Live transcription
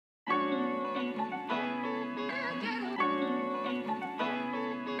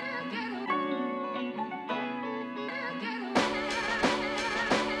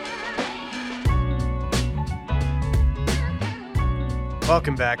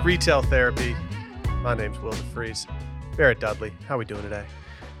Welcome back. Retail Therapy. My name's Will DeFries. Barrett Dudley. How we doing today?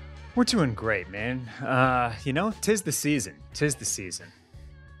 We're doing great, man. Tis the season. Tis the season.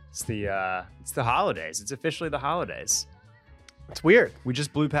 It's the holidays. It's officially the holidays. It's weird. We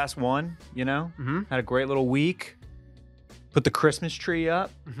just blew past one, Had a great little week. Put the Christmas tree up.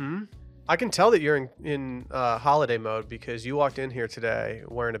 Mm-hmm. I can tell that you're in holiday mode because you walked in here today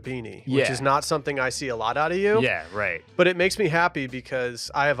wearing a beanie, which is not something I see a lot out of you. Yeah, right. But it makes me happy because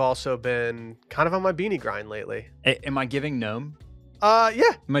I have also been kind of on my beanie grind lately. Am I giving gnome? Yeah.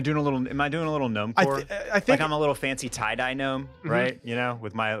 Am I doing a little gnome core? I think like I'm a little fancy tie-dye gnome, right?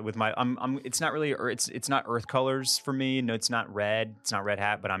 With my it's not really it's not earth colors for me. No, it's not red. It's not red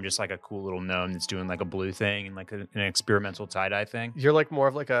hat, but I'm just like a cool little gnome that's doing like a blue thing and like an experimental tie-dye thing. You're like more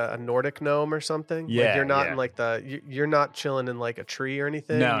of like a Nordic gnome or something. Yeah, like you're not in like you're not chilling in like a tree or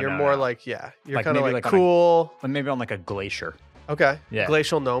anything. No, you're no, more no. like you're Like kind of maybe like like on cool. Maybe on like a glacier. Okay. Yeah.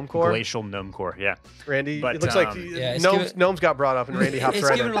 Glacial gnome core. Glacial gnome core. Yeah. Randy, But, it looks like gnomes got brought up and Randy hopped It's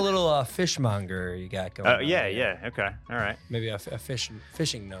right giving in. a little fishmonger you got going on. Yeah. Okay. All right. Maybe a fishing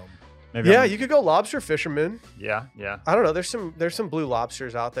gnome. Maybe Yeah, you could go lobster fisherman. Yeah. I don't know. There's some blue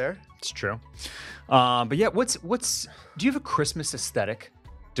lobsters out there. It's true. But yeah, what's do you have a Christmas aesthetic?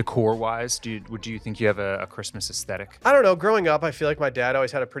 Decor wise, do you think you have a Christmas aesthetic? I don't know. Growing up, I feel like my dad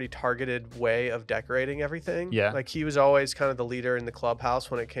always had a pretty targeted way of decorating everything. Yeah. Like he was always kind of the leader in the clubhouse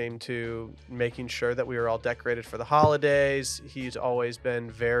when it came to making sure that we were all decorated for the holidays. He's always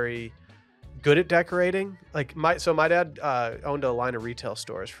been very good at decorating. Like my dad owned a line of retail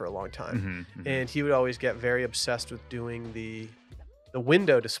stores for a long time, and he would always get very obsessed with doing the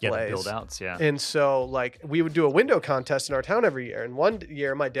window displays. Yeah, the build outs, yeah. And so like we would do a window contest in our town every year. And one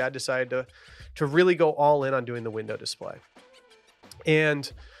year my dad decided to really go all in on doing the window display.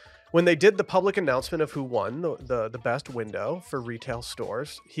 And when they did the public announcement of who won the best window for retail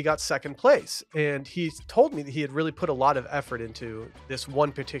stores, he got second place. And he told me that he had really put a lot of effort into this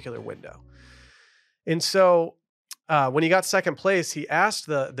one particular window. And so when he got second place, he asked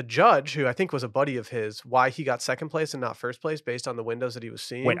the judge, who I think was a buddy of his, why he got second place and not first place based on the windows that he was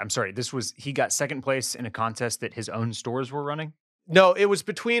seeing. Wait, I'm sorry. He got second place in a contest that his own stores were running? No, it was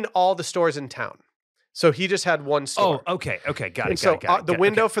between all the stores in town. So he just had one store. Oh, okay. Got it. The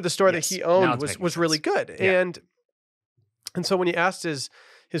window for the store that he owned Yes. was really good. Yeah. And so when he asked his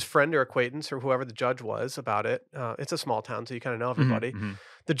friend or acquaintance or whoever the judge was about it, it's a small town, so you kind of know everybody.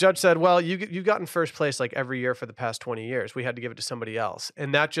 The judge said, well, you've gotten first place like every year for the past 20 years. We had to give it to somebody else.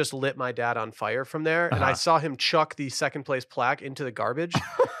 And that just lit my dad on fire from there. And I saw him chuck the second place plaque into the garbage.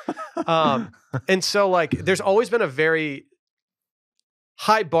 And so like, there's always been a very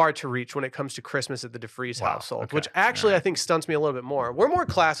high bar to reach when it comes to Christmas at the DeFries household, okay. which actually I think stunts me a little bit more. We're more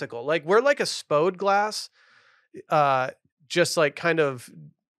classical. Like we're like a Spode glass, just like kind of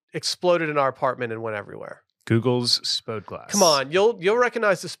exploded in our apartment and went everywhere. Google's Spode glass. Come on, you'll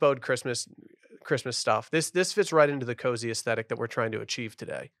recognize the Spode Christmas stuff. This fits right into the cozy aesthetic that we're trying to achieve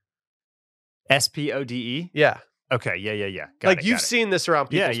today. SPODE? Yeah. Okay, yeah. You've seen this around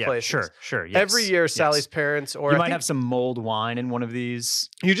people's places. Sure. Yes. Every year, Sally's parents, or you might have some mulled wine in one of these.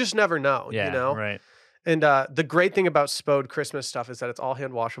 You just never know. Yeah, you know? right. And the great thing about Spode Christmas stuff is that it's all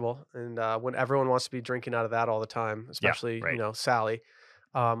hand washable, and when everyone wants to be drinking out of that all the time, especially Sally,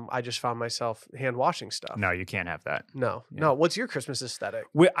 I just found myself hand washing stuff. No, you can't have that. No. What's your Christmas aesthetic?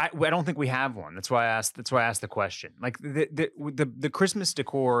 I don't think we have one. That's why I asked the question. Like the Christmas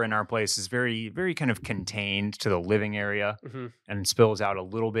decor in our place is very, very kind of contained to the living area and spills out a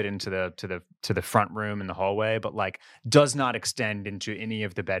little bit into the front room and the hallway, but like does not extend into any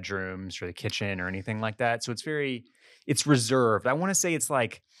of the bedrooms or the kitchen or anything like that. So it's reserved. I want to say it's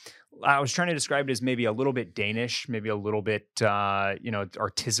like, I was trying to describe it as maybe a little bit Danish, maybe a little bit,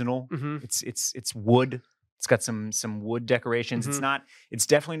 artisanal. It's wood. It's got some wood decorations. It's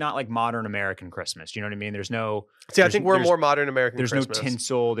definitely not like modern American Christmas. You know what I mean? I think we're more modern American Christmas. There's no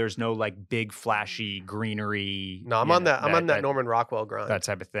tinsel. There's no like big flashy greenery. No, I'm on that Norman Rockwell grind. That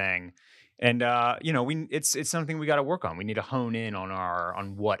type of thing. And it's something we got to work on. We need to hone in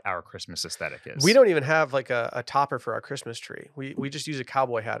on what our Christmas aesthetic is. We don't even have like a topper for our Christmas tree. We just use a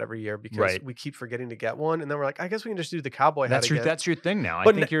cowboy hat every year because we keep forgetting to get one, and then we're like, I guess we can just do the cowboy hat again. That's your thing now.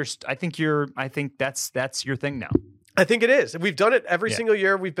 But I think that's your thing now. I think it is. We've done it every single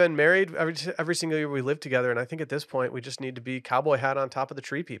year. We've been married every single year we live together, and I think at this point we just need to be cowboy hat on top of the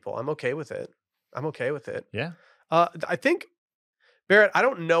tree people. I'm okay with it. Yeah. I think. Barrett, I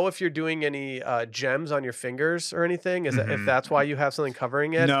don't know if you're doing any gems on your fingers or anything. Is that if that's why you have something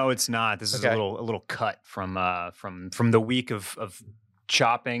covering it? No, it's not. This is a little cut from the week of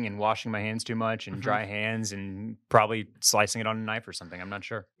chopping and washing my hands too much and dry hands and probably slicing it on a knife or something. I'm not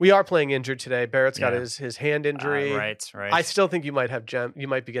sure. We are playing injured today. Barrett's got his hand injury. Right. I still think you might have you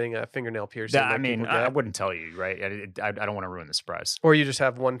might be getting a fingernail piercing. I mean, I wouldn't tell you, right? I don't want to ruin the surprise. Or you just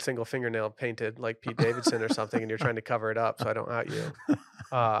have one single fingernail painted like Pete Davidson or something, and you're trying to cover it up so I don't out you.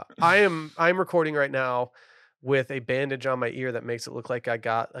 I'm recording right now with a bandage on my ear that makes it look like I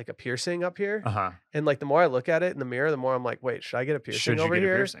got like a piercing up here. And like the more I look at it in the mirror, the more I'm like, wait, should I get a piercing over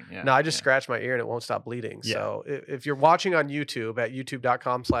here? Yeah. No, I just scratch my ear and it won't stop bleeding. Yeah. So if you're watching on YouTube at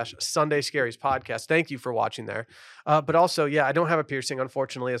youtube.com/Sunday Scaries podcast, thank you for watching there. But also, I don't have a piercing,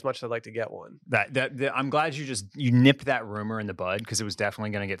 unfortunately, as much as I'd like to get one. I'm glad you nipped that rumor in the bud because it was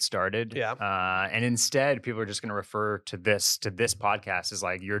definitely going to get started. Yeah. And instead, people are just going to refer to this podcast as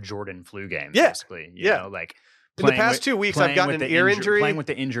like your Jordan flu game, yeah. basically. You know, like in the past 2 weeks, I've gotten an ear injury. Playing with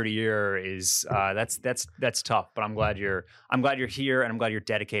the injured ear is that's tough. But I'm glad you're here, and I'm glad you're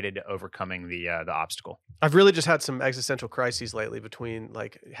dedicated to overcoming the obstacle. I've really just had some existential crises lately between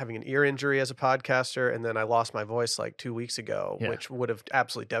like having an ear injury as a podcaster, and then I lost my voice like 2 weeks ago, which would have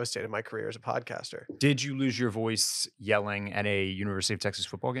absolutely devastated my career as a podcaster. Did you lose your voice yelling at a University of Texas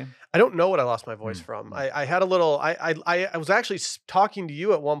football game? I don't know what I lost my voice from. I had a little. I was actually talking to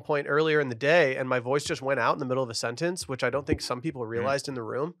you at one point earlier in the day, and my voice just went out in the middle of a sentence, which I don't think some people realized in the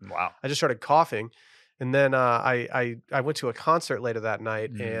room. Wow! I just started coughing. And then I went to a concert later that night,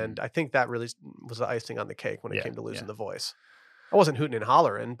 and I think that really was the icing on the cake when it came to losing the voice. I wasn't hooting and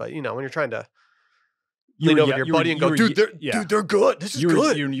hollering, but when you're trying to lean over to your buddy and go, dude, they're good. This is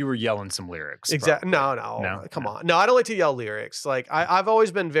good. You were yelling some lyrics. Exactly. No, come on. No, I don't like to yell lyrics. Like I've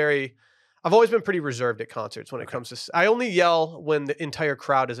always been pretty reserved at concerts when it comes to. I only yell when the entire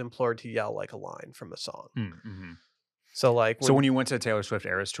crowd is implored to yell like a line from a song. Mm-hmm. So when you went to the Taylor Swift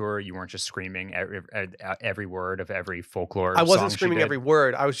Eras tour, you weren't just screaming every word of every folklore. I wasn't screaming every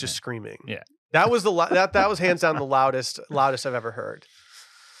word. I was just screaming. Yeah, that was that was hands down the loudest I've ever heard.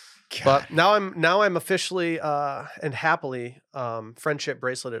 God. But now I'm officially and happily friendship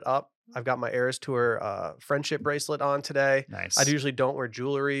braceleted up. I've got my Eras Tour friendship bracelet on today. Nice. I usually don't wear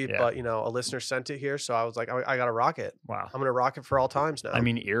jewelry, but a listener sent it here, so I was like, I gotta rock it. Wow, I'm gonna rock it for all times now. I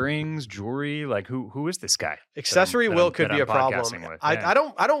mean, earrings, jewelry. Like who is this guy? Accessory could be a problem. I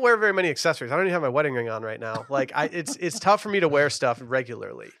don't wear very many accessories. I don't even have my wedding ring on right now. Like it's tough for me to wear stuff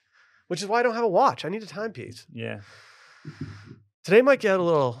regularly, which is why I don't have a watch. I need a timepiece. Yeah. Today might get a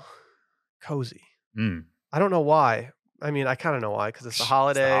little cozy. I don't know why. I mean, I kind of know why, because it's the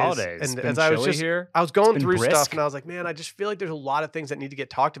holidays. And as I was going through stuff, and I was like, man, I just feel like there's a lot of things that need to get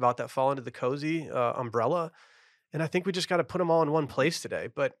talked about that fall into the cozy umbrella. And I think we just got to put them all in one place today.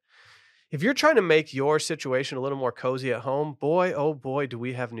 But if you're trying to make your situation a little more cozy at home, boy, oh boy, do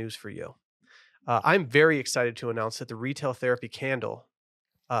we have news for you. I'm very excited to announce that the Retail Therapy candle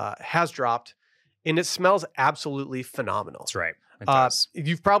has dropped, and it smells absolutely phenomenal. That's right.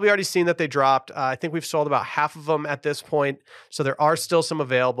 You've probably already seen that they dropped. I think we've sold about half of them at this point. So there are still some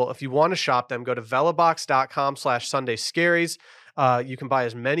available. If you want to shop them, go to velabox.com/SundayScaries. You can buy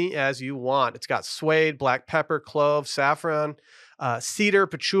as many as you want. It's got suede, black pepper, clove, saffron, cedar,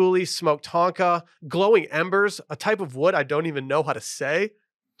 patchouli, smoked tonka, glowing embers, a type of wood I don't even know how to say.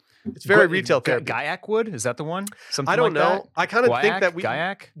 It's very Retail Therapy. Gaiac wood? Is that the one? I don't know. I kind of think that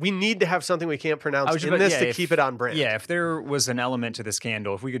Gaiac? we need to have something we can't pronounce in this to keep it on brand. Yeah, if there was an element to this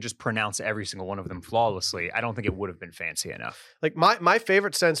candle, if we could just pronounce every single one of them flawlessly, I don't think it would have been fancy enough. Like my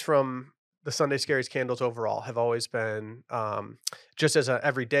favorite scents from the Sunday Scaries candles overall have always been just as an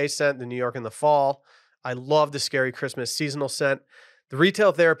everyday scent, the New York in the fall. I love the Scary Christmas seasonal scent. The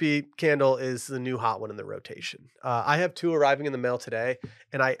Retail Therapy candle is the new hot one in the rotation. I have 2 arriving in the mail today,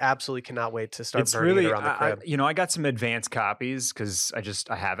 and I absolutely cannot wait to start burning it around the crib. I got some advanced copies because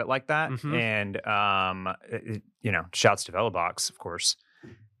I have it like that. Mm-hmm. And, shouts to Velabox, of course.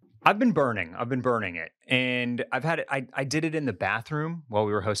 I've been burning it, and I've had it. I did it in the bathroom while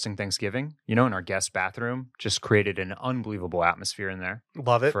we were hosting Thanksgiving, in our guest bathroom. Just created an unbelievable atmosphere in there.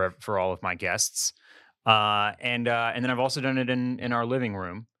 Love it. For all of my guests. And then I've also done it in our living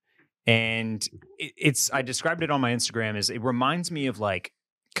room, and I described it on my Instagram as it reminds me of kind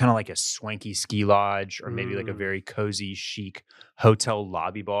of like a swanky ski lodge, or maybe like a very cozy, chic hotel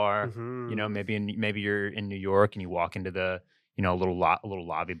lobby bar. Mm-hmm. Maybe you're in New York and you walk into the a little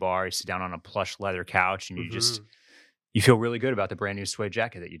lobby bar. You sit down on a plush leather couch, and you feel really good about the brand new suede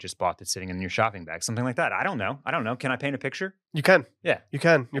jacket that you just bought that's sitting in your shopping bag. Something like that. I don't know. Can I paint a picture? You can. Yeah, you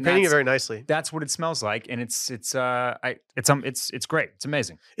can. You're painting it very nicely. That's what it smells like, and it's great. It's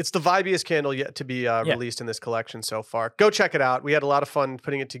amazing. It's the vibiest candle yet to be released in this collection so far. Go check it out. We had a lot of fun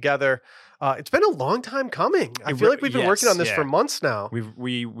putting it together. It's been a long time coming. I feel like we've been working on this for months now.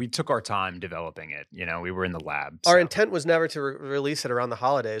 We took our time developing it. We were in the lab. Our intent was never to release it around the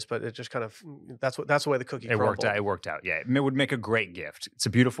holidays, but it just kind of that's the way the cookie crumbled. It worked out. Yeah, it would make a great gift. It's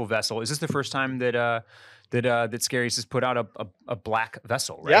a beautiful vessel. Is this the first time that Scary's has put out a black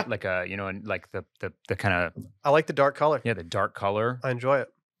vessel, right? Yeah. Like and like the kind of. I like the dark color. Yeah, the dark color. I enjoy it.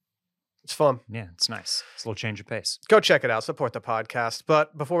 It's fun. Yeah, it's nice. It's a little change of pace. Go check it out. Support the podcast.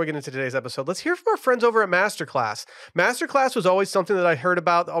 But before we get into today's episode, let's hear from our friends over at Masterclass. Masterclass was always something that I heard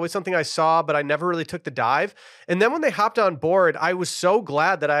about, always something I saw, but I never really took the dive. And then when they hopped on board, I was so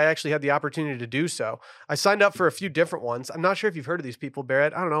glad that I actually had the opportunity to do so. I signed up for a few different ones. I'm not sure if you've heard of these people,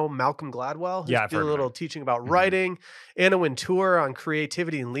 Barrett. I don't know, Malcolm Gladwell. Yeah, I've heard a little teaching about writing. Anna Wintour on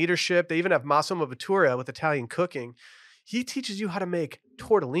creativity and leadership. They even have Massimo Bottura with Italian cooking. He teaches you how to make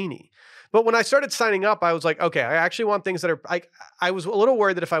tortellini. But when I started signing up, I was like, okay, I actually want things that are I was a little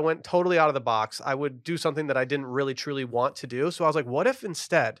worried that if I went totally out of the box, I would do something that I didn't really truly want to do. So I was like, what if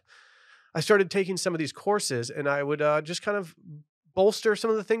instead I started taking some of these courses and I would just kind of bolster some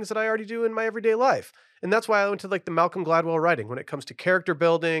of the things that I already do in my everyday life. And that's why I went to like the Malcolm Gladwell writing when it comes to character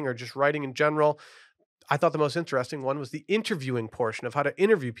building or just writing in general. I thought the most interesting one was the interviewing portion of how to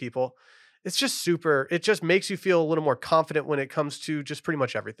interview people. It's just it just makes you feel a little more confident when it comes to just pretty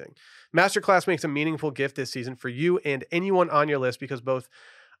much everything. Masterclass makes a meaningful gift this season for you and anyone on your list because both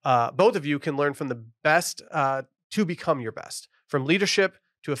of you can learn from the best to become your best, from leadership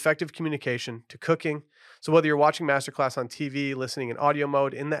to effective communication to cooking. So whether you're watching Masterclass on TV, listening in audio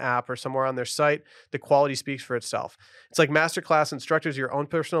mode, in the app, or somewhere on their site, the quality speaks for itself. It's like Masterclass instructors, your own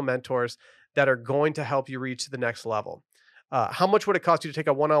personal mentors that are going to help you reach the next level. How much would it cost you to take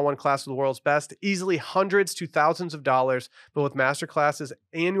a one-on-one class with the world's best? Easily hundreds to thousands of dollars, but with Masterclass's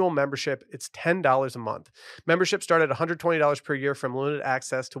annual membership, it's $10 a month. Membership start at $120 per year from limited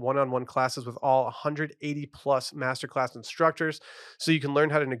access to one-on-one classes with all 180 plus Masterclass instructors. So you can learn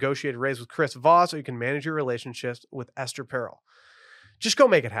how to negotiate a raise with Chris Voss, or you can manage your relationships with Esther Perel. Just go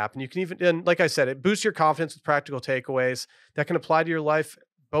make it happen. You can even, and like I said, it boosts your confidence with practical takeaways that can apply to your life,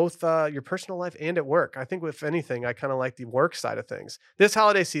 both your personal life and at work. I think if anything, I kind of like the work side of things. This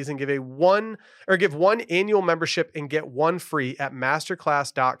holiday season, give one annual membership and get one free at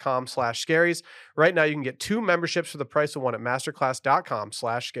masterclass.com/scaries. Right now, you can get 2 memberships for the price of one at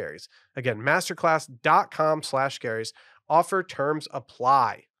masterclass.com/scaries. Again, masterclass.com/scaries. Offer terms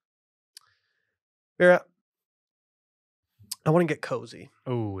apply. Vera, I want to get cozy.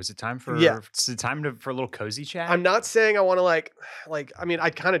 Oh, is it time for for a little cozy chat? I'm not saying I want to like I mean, I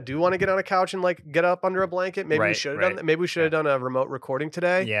kind of do want to get on a couch and like get up under a blanket. Maybe we should have done maybe we should have done a remote recording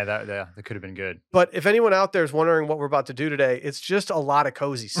today. Yeah, that could have been good. But if anyone out there is wondering what we're about to do today, it's just a lot of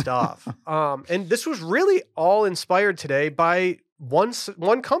cozy stuff. And this was really all inspired today by one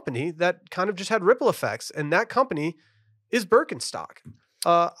company that kind of just had ripple effects, and that company is Birkenstock.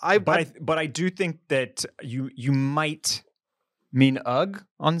 But I do think that you might mean UGG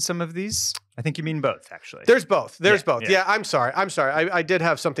on some of these. I think you mean both, actually. There's both. Both. Yeah, I'm sorry. I did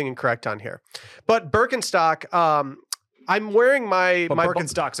have something incorrect on here. But Birkenstock, I'm wearing my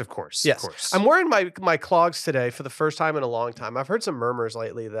Birkenstocks, of course. Yes. Of course. I'm wearing my clogs today for the first time in a long time. I've heard some murmurs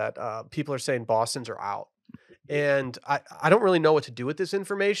lately that people are saying Boston's are out. And I don't really know what to do with this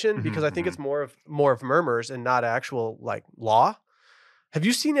information because I think it's more of murmurs and not actual like law. Have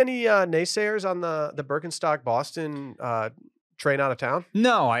you seen any naysayers on the Birkenstock Boston train out of town?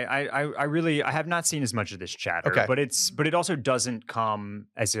 No, I really have not seen as much of this chatter. Okay. But it also doesn't come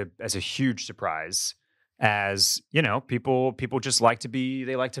as a huge surprise, as people just like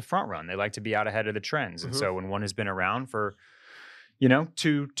to front run. They like to be out ahead of the trends. And so when one has been around for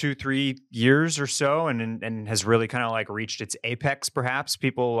 2-3 years or so and has really kind of like reached its apex, perhaps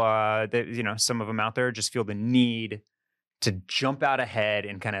people some of them out there just feel the need to jump out ahead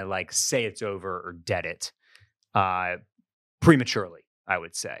and kind of like say it's over or dead it prematurely, I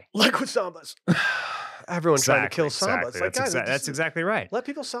would say. Like with Sambas. Everyone trying to kill Sambas. That's exactly right. Let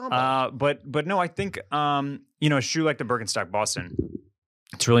people Samba. But no, I think a shoe like the Birkenstock Boston,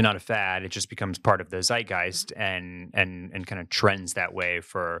 it's really not a fad. It just becomes part of the zeitgeist and kind of trends that way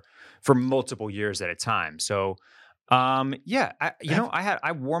for multiple years at a time. So I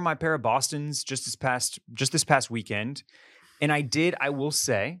wore my pair of Bostons just this past weekend, and I will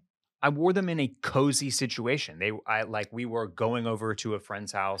say I wore them in a cozy situation. We were going over to a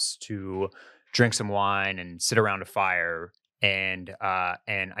friend's house to drink some wine and sit around a fire, and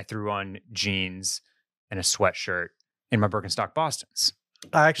I threw on jeans and a sweatshirt in my Birkenstock Bostons.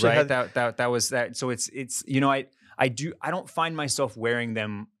 I actually that was that. So it's I don't find myself wearing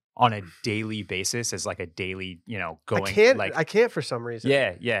them on a daily basis as like a daily, going. I can't for some reason.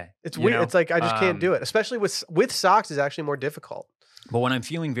 Yeah. It's weird. It's like I just can't do it. Especially with socks is actually more difficult. But when I'm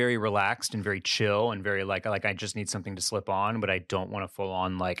feeling very relaxed and very chill and very like I just need something to slip on, but I don't want a full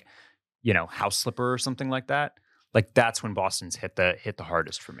on like, house slipper or something like that. Like that's when Boston's hit the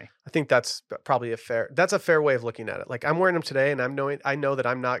hardest for me. I think that's probably a fair way of looking at it. Like I'm wearing them today, and I know that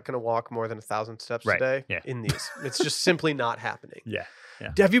I'm not going to walk more than 1,000 steps today in these. It's just simply not happening. Yeah.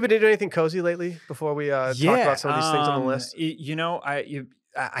 Have you been doing anything cozy lately? Before we talk about some of these things on the list.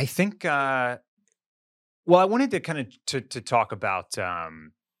 I think. Well, I wanted to kind of to talk about.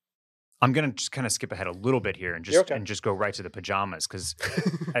 I'm going to just kind of skip ahead a little bit here and just go right to the pajamas because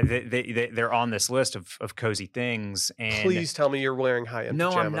they're on this list of cozy things. And please tell me you're wearing high-end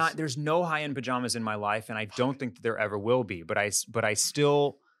pajamas. No, I'm not. There's no high-end pajamas in my life, and I don't think that there ever will be. But I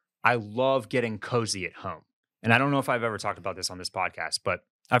love getting cozy at home. And I don't know if I've ever talked about this on this podcast, but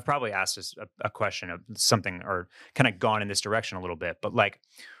I've probably asked a question of something or kind of gone in this direction a little bit. But like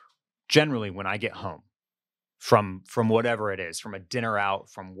generally when I get home, from whatever it is, from a dinner out,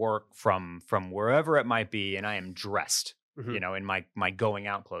 from work, from wherever it might be, and I am dressed, in my going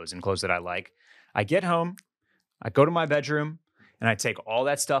out clothes and clothes that I like. I get home, I go to my bedroom, and I take all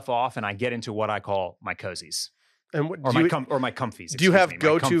that stuff off, and I get into what I call my cozies. And my comfies. Do you have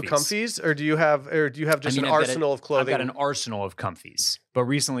go-to comfies, or do you have just an arsenal of clothing? I've got an arsenal of comfies, but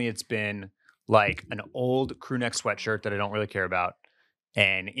recently it's been like an old crew neck sweatshirt that I don't really care about.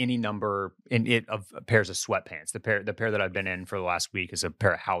 And any number of pairs of sweatpants. The pair that I've been in for the last week is a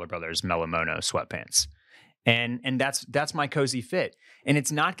pair of Howler Brothers Melamono sweatpants, and that's my cozy fit. And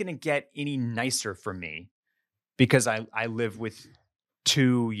it's not going to get any nicer for me because I live with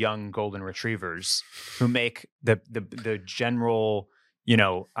two young golden retrievers who make the general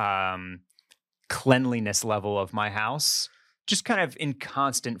cleanliness level of my house just kind of in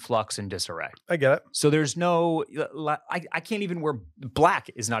constant flux and disarray. I get it. So there's no, I can't even wear black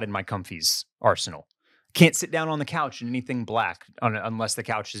is not in my comfies arsenal. Can't sit down on the couch in anything black unless the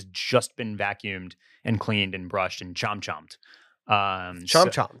couch has just been vacuumed and cleaned and brushed and chom-chomed.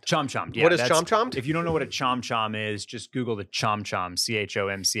 Chom-chomed. Yeah, what is chom-chomed? If you don't know what a chom-chom is, just Google the chom-chom,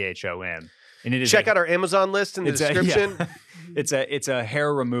 CHOM. And it is check out our Amazon list in the description. It's a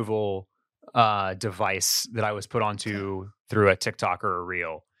hair removal device that I was put onto through a TikTok or a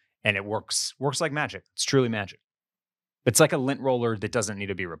reel, and it works like magic. It's truly magic. It's like a lint roller that doesn't need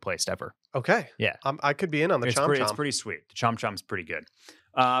to be replaced ever. Okay. Yeah. I could be in on the chom-chom. It's pretty sweet. The chom-chom's pretty good.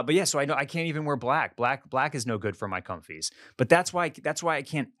 But yeah, so I know I can't even wear black. Black is no good for my comfies. But that's why I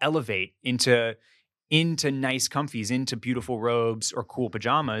can't elevate into nice comfies, into beautiful robes or cool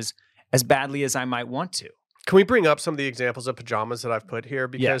pajamas as badly as I might want to. Can we bring up some of the examples of pajamas that I've put here?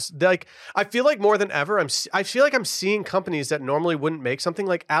 Because I feel like more than ever, I feel like I'm seeing companies that normally wouldn't make something.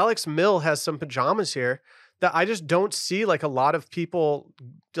 Like Alex Mill has some pajamas here that I just don't see like a lot of people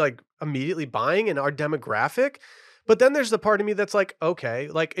like immediately buying in our demographic. But then there's the part of me that's like, okay,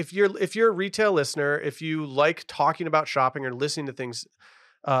 like if you're a retail listener, if you like talking about shopping or listening to things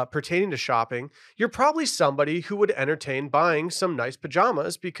pertaining to shopping, you're probably somebody who would entertain buying some nice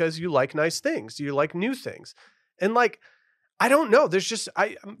pajamas because you like nice things. You like new things. And like, I don't know. There's just,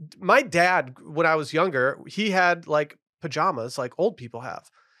 my dad, when I was younger, he had like pajamas like old people have.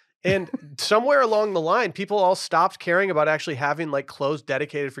 And somewhere along the line, people all stopped caring about actually having like clothes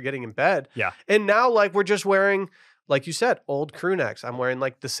dedicated for getting in bed. Yeah. And now like we're just wearing, like you said, old crew necks. I'm wearing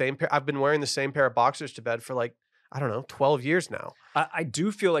like the same pair. I've been wearing the same pair of boxers to bed for like, I don't know, 12 years now. I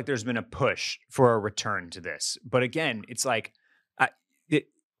do feel like there's been a push for a return to this. But again, it's like,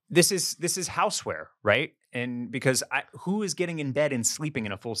 this is houseware, right? And because who is getting in bed and sleeping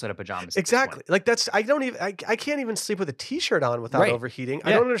in a full set of pajamas? Exactly. Like I can't even sleep with a t-shirt on without overheating. Yeah.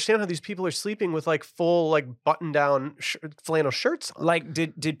 I don't understand how these people are sleeping with like full like button down flannel shirts on. Like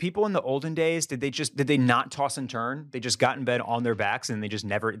did people in the olden days, did they not toss and turn? They just got in bed on their backs and they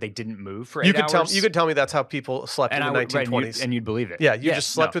didn't move for 8 hours? You could tell me that's how people slept in the 1920s. Right, and you'd believe it. Yeah, you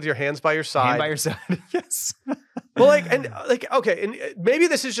just slept with your hands by your side. Hand by your side. Yes. Well, okay, and maybe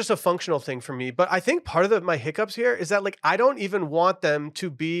this is just a functional thing for me, but I think part of my hiccups here is that like I don't even want them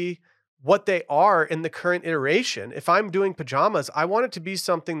to be what they are in the current iteration. If I'm doing pajamas, I want it to be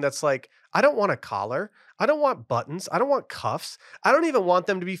something that's like, I don't want a collar, I don't want buttons, I don't want cuffs, I don't even want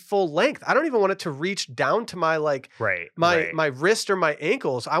them to be full length. I don't even want it to reach down to my like my wrist or my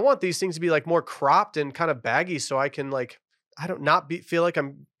ankles. I want these things to be like more cropped and kind of baggy so I can like feel like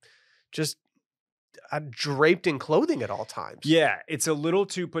I'm just draped in clothing at all times. Yeah, it's a little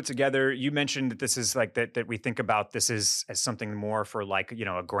too put together. You mentioned that this is like that we think about this as something more for like,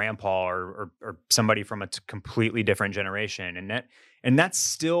 a grandpa or somebody from a completely different generation. And that's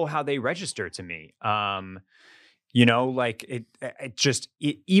still how they register to me. Like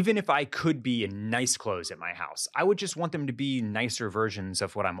even if I could be in nice clothes at my house, I would just want them to be nicer versions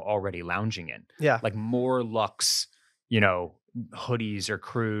of what I'm already lounging in. Yeah. Like more luxe, hoodies or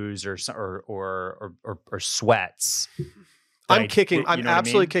crews or sweats. I'm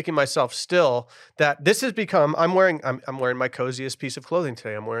absolutely kicking myself still that this has become, I'm wearing my coziest piece of clothing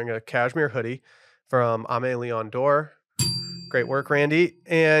today. I'm wearing a cashmere hoodie from Aimé Leon Dore. Great work, Randy.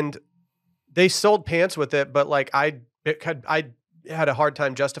 And they sold pants with it, but like I had a hard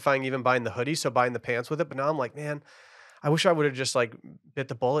time justifying even buying the hoodie. So buying the pants with it. But now I'm like, man, I wish I would have just like bit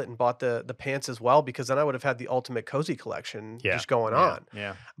the bullet and bought the pants as well, because then I would have had the ultimate cozy collection just going on.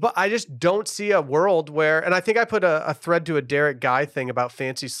 Yeah. But I just don't see a world where, and I think I put a thread to a Derek Guy thing about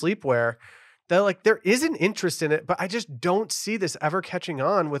fancy sleepwear that like there is an interest in it, but I just don't see this ever catching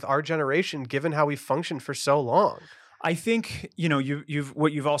on with our generation, given how we functioned for so long. I think,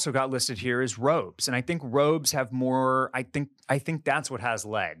 what you've also got listed here is robes. And I think robes have more, I think that's what has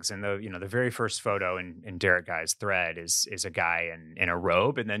legs. And the very first photo in Derek Guy's thread is a guy in a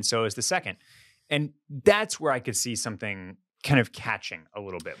robe. And then so is the second. And that's where I could see something kind of catching a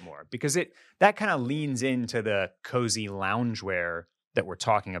little bit more, because that kind of leans into the cozy loungewear that we're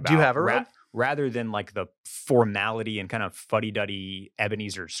talking about. Do you have a robe? Rather than like the formality and kind of fuddy-duddy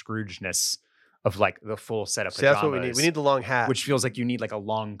Ebenezer Scrooge-ness of like the full set of pajamas. That's what we need. We need the long hat, which feels like you need like a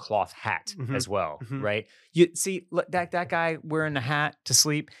long cloth hat as well, right? You see that guy wearing the hat to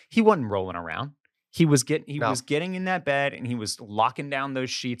sleep. He wasn't rolling around. He was getting in that bed and he was locking down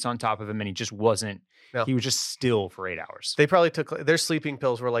those sheets on top of him, and he just wasn't. No. He was just still for 8 hours. They probably took their sleeping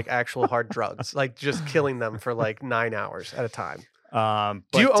pills were like actual hard drugs, like just killing them for like 9 hours at a time.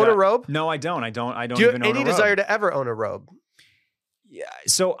 Do you own a robe? No, I don't. I don't Do you even have own any a robe. desire to ever own a robe? Yeah,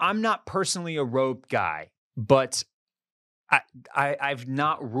 so I'm not personally a robe guy, but I've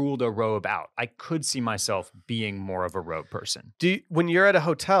not ruled a robe out. I could see myself being more of a robe person. When you're at a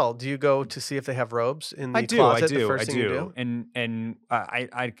hotel, do you go to see if they have robes in the closet? I do. And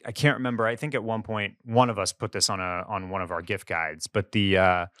I can't remember. I think at one point one of us put this on one of our gift guides, but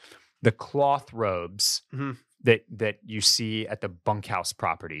the cloth robes that you see at the bunkhouse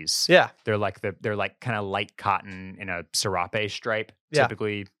properties. Yeah. They're like kind of light cotton in a serape stripe. Yeah.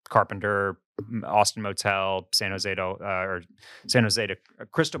 Typically Carpenter, Austin Motel, San Jose to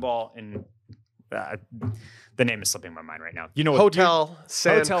Cristobal, and the name is slipping my mind right now. Hotel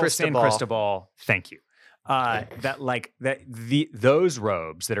San Cristobal. Thank you. Those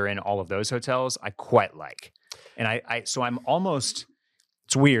robes that are in all of those hotels, I quite like. And so I'm almost.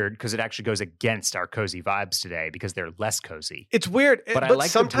 It's weird because it actually goes against our cozy vibes today because they're less cozy. It's weird, but I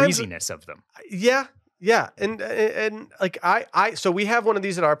like the breeziness of them. Yeah, and like so we have one of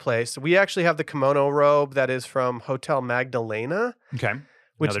these at our place. We actually have the kimono robe that is from Hotel Magdalena. Okay,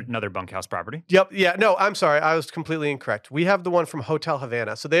 another bunkhouse property. Yep. Yeah. No, I'm sorry, I was completely incorrect. We have the one from Hotel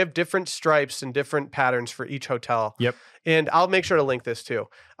Havana. So they have different stripes and different patterns for each hotel. Yep. And I'll make sure to link this too.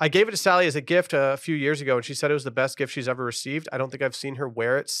 I gave it to Sally as a gift a few years ago, and she said it was the best gift she's ever received. I don't think I've seen her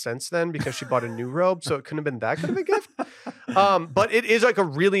wear it since then because she bought a new robe, so it couldn't have been that good of a gift. But it is like a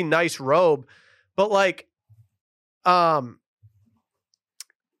really nice robe. But like, I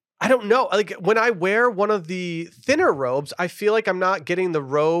don't know. Like when I wear one of the thinner robes, I feel like I'm not getting the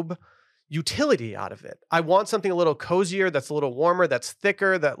robe utility out of it. I want something a little cozier, that's a little warmer, that's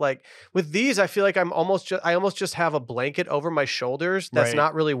thicker, that like with these, I feel like I almost just have a blanket over my shoulders that's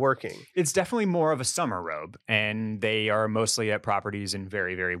not really working. It's definitely more of a summer robe, and they are mostly at properties in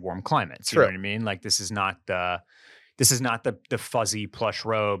very, very warm climates. True. You know what I mean? Like this is not the fuzzy plush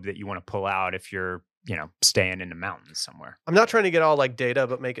robe that you want to pull out if you're, staying in the mountains somewhere. I'm not trying to get all like data,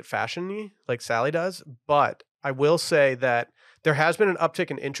 but make it fashion-y like Sally does. But I will say that there has been an uptick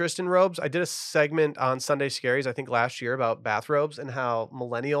in interest in robes. I did a segment on Sunday Scaries, I think last year, about bathrobes and how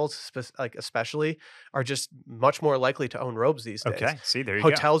millennials, especially, are just much more likely to own robes these days. Okay, see, there you go.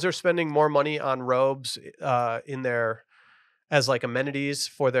 Hotels are spending more money on robes in their as like amenities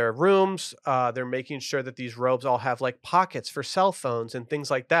for their rooms. They're making sure that these robes all have like pockets for cell phones and things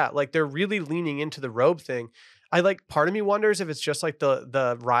like that. Like they're really leaning into the robe thing. Part of me wonders if it's just like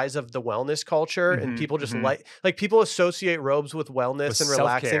the rise of the wellness culture and people just like people associate robes with wellness and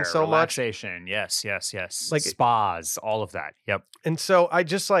relaxing so much. Relaxation. Yes. Like spas, all of that. Yep. And so I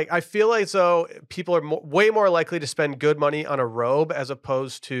just I feel like so people are way more likely to spend good money on a robe as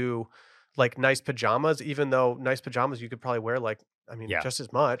opposed to like nice pajamas, even though nice pajamas you could probably wear like I mean, Yeah. just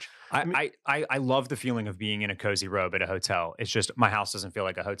as much. I love the feeling of being in a cozy robe at a hotel. It's just my house doesn't feel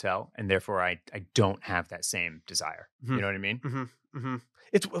like a hotel, and therefore I don't have that same desire. Mhm. You know what I mean? Mm-hmm.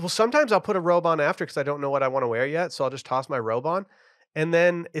 Mm-hmm. Well, sometimes I'll put a robe on after because I don't know what I want to wear yet. So I'll just toss my robe on. And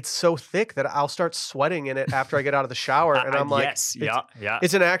then it's so thick that I'll start sweating in it after I get out of the shower. And I'm like, yes, yeah.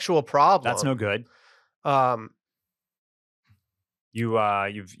 It's an actual problem. That's no good. Um,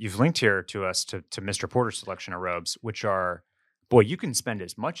 You've linked here to us to Mr. Porter's selection of robes, which are, boy, you can spend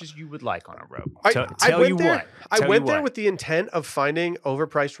as much as you would like on a robe. I went there with the intent of finding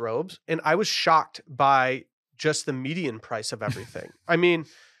overpriced robes, and I was shocked by just the median price of everything. I mean,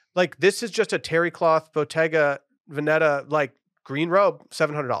 like this is just a terry cloth Bottega Veneta like green robe,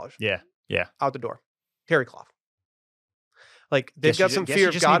 $700. Yeah, out the door, terry cloth. Like they've got some guess Fear you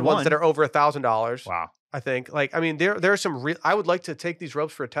of just God need ones one. that are over $1,000. wow. I think. Like, I mean, there are some real. I would like to take these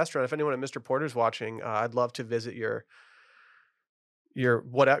robes for a test run. If anyone at Mr. Porter's watching, I'd love to visit your Maybe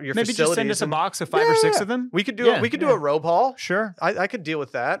facilities. just send us a box of 5 or 6 of them. We could do a robe haul. Sure. I could deal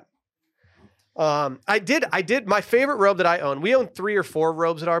with that. I did my favorite robe that I own. We own 3 or 4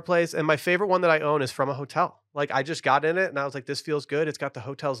 robes at our place, and my favorite one that I own is from a hotel. Like I just got in it and I was like, this feels good. It's got the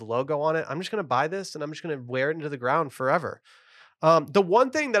hotel's logo on it. I'm just gonna buy this and I'm just gonna wear it into the ground forever. The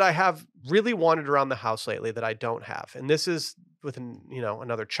one thing that I have really wanted around the house lately that I don't have, and this is with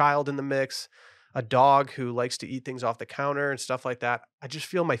another child in the mix, a dog who likes to eat things off the counter and stuff like that. I just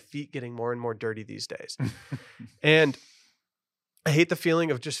feel my feet getting more and more dirty these days. And I hate the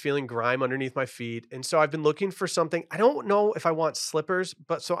feeling of just feeling grime underneath my feet. And so I've been looking for something. I don't know if I want slippers,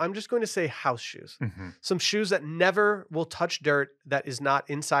 but so I'm just going to say house shoes. Mm-hmm. Some shoes that never will touch dirt that is not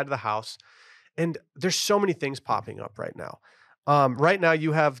inside of the house. And there's so many things popping up right now. Right now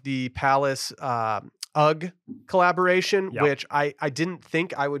you have the Palace UGG collaboration, Yep. which I didn't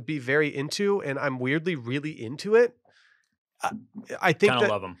think I would be very into, and I'm weirdly really into it. I think Kind of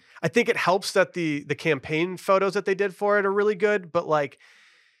love them. I think it helps that the campaign photos that they did for it are really good, but like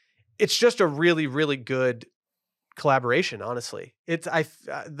it's just a really, really good collaboration. Honestly, it's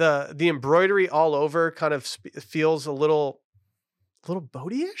the embroidery all over kind of feels a little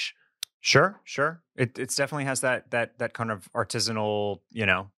Bodhi-ish. Sure. It definitely has that kind of artisanal,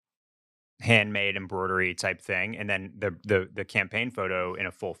 handmade embroidery type thing, and then the campaign photo in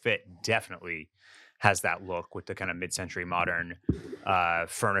a full fit definitely has that look with the kind of mid-century modern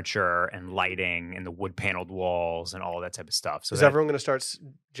furniture and lighting and the wood paneled walls and all that type of stuff. So is everyone going to start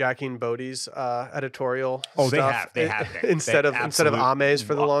jacking Bodhi's editorial? Oh, stuff they have been. instead of Ame's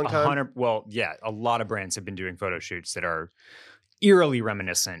for the long time. Well, yeah, a lot of brands have been doing photo shoots that are eerily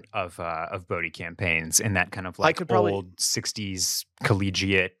reminiscent of Bodhi campaigns in that kind of like old 60s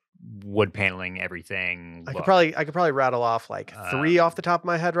collegiate wood paneling everything. I could probably rattle off like 3 off the top of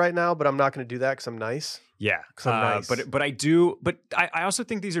my head right now, but I'm not going to do that because I'm nice. Yeah, 'Cause I'm nice. But I also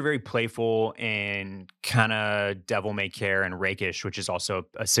think these are very playful and kind of devil may care and rakish, which is also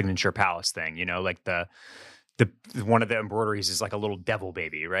a signature Palace thing. Like the one of the embroideries is like a little devil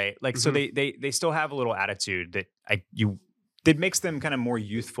baby, right? Like so they still have a little attitude that makes them kind of more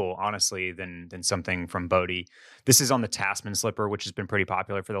youthful, honestly, than something from Bodhi. This is on the Tasman slipper, which has been pretty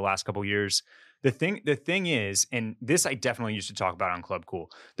popular for the last couple of years. The thing is, and this I definitely used to talk about on Club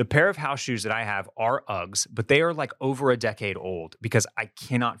Cool, the pair of house shoes that I have are Uggs, but they are like over a decade old because I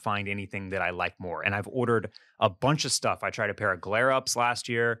cannot find anything that I like more. And I've ordered a bunch of stuff. I tried a pair of glare ups last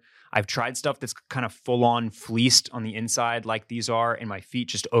year. I've tried stuff that's kind of full on fleeced on the inside like these are, and my feet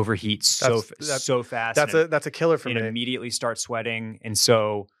just overheat so fast. That's a killer for me. And immediately start sweating. And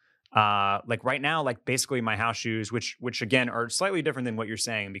so like right now, like basically my house shoes, which again are slightly different than what you're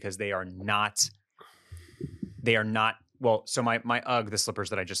saying because they are not well, so my UGG, the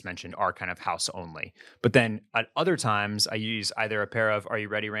slippers that I just mentioned are kind of house only. But then at other times I use either a pair of, are you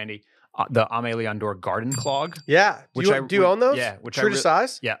ready, Randy? The Aimé Leon Dore Garden Clog. Yeah. Do you own those? Yeah. True to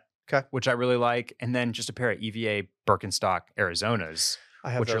size? Yeah. Okay. Which I really like. And then just a pair of EVA Birkenstock Arizonas,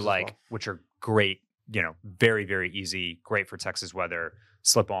 which are great, very, very easy, great for Texas weather,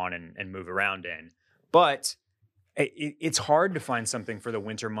 slip on and move around in. But it's hard to find something for the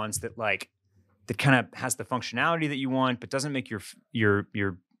winter months that kind of has the functionality that you want, but doesn't make your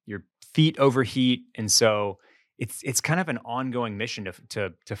feet overheat. And so it's kind of an ongoing mission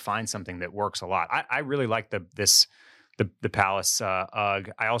to find something that works a lot. I really like the Palace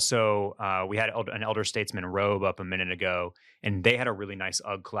UGG. I also we had an Elder Statesman robe up a minute ago, and they had a really nice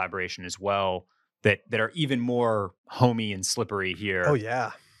UGG collaboration as well that are even more homey and slippery here. Oh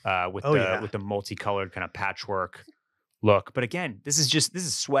yeah, with the multicolored kind of patchwork look. But again, this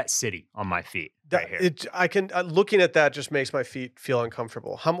is sweat city on my feet right here. Looking at that just makes my feet feel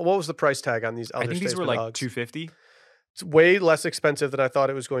uncomfortable. What was the price tag on these Elder I think these were Statesman like Uggs? $250. It's way less expensive than I thought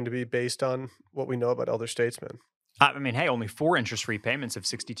it was going to be based on what we know about elder statesmen. I mean, hey, only 4 interest-free payments of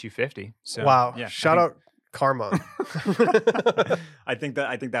 $62.50. So, wow! Yeah, Shout out Karma. I think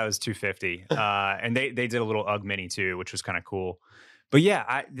that was $250, and they did a little UGG Mini too, which was kind of cool. But yeah,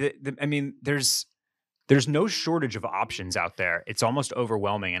 I mean, there's no shortage of options out there. It's almost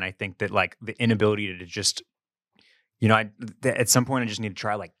overwhelming, and I think that like the inability to just, at some point I just need to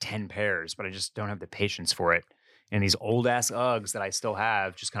try like 10 pairs, but I just don't have the patience for it. And these old ass Uggs that I still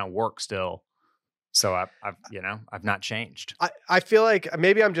have just kind of work still. So I've not changed. I feel like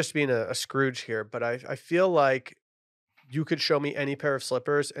maybe I'm just being a Scrooge here, but I feel like you could show me any pair of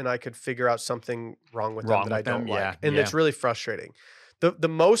slippers and I could figure out something wrong with them that I don't like. And it's really frustrating. The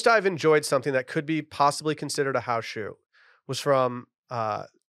most I've enjoyed something that could be possibly considered a house shoe was from the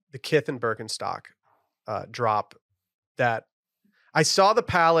Kith and Birkenstock drop that I saw the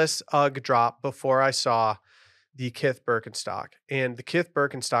Palace UGG drop before I saw the Kith Birkenstock, and the Kith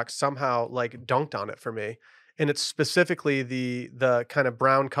Birkenstock somehow like dunked on it for me. And it's specifically the kind of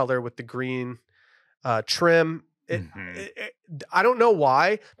brown color with the green trim. I don't know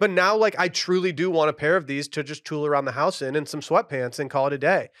why, but now like I truly do want a pair of these to just tool around the house in and some sweatpants and call it a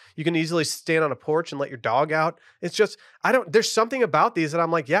day. You can easily stand on a porch and let your dog out. It's just, there's something about these that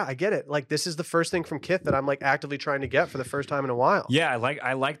I'm like, yeah, I get it. Like this is the first thing from Kith that I'm like actively trying to get for the first time in a while. Yeah.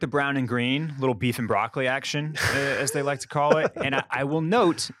 I like the brown and green, little beef and broccoli action, as they like to call it. And I will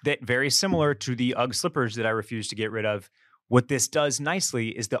note that very similar to the UGG slippers that I refuse to get rid of, what this does nicely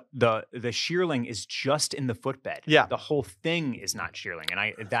is the shearling is just in the footbed. Yeah. The whole thing is not shearling.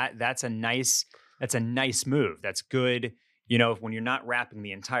 And that's a nice move. That's good. When you're not wrapping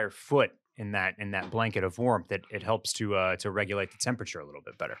the entire foot in that blanket of warmth, it helps to regulate the temperature a little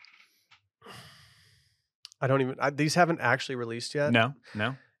bit better. These haven't actually released yet. No.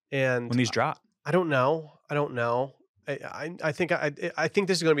 And when these drop, I don't know. I think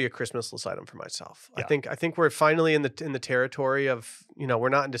this is going to be a Christmas list item for myself. Yeah. I think we're finally in the territory of, we're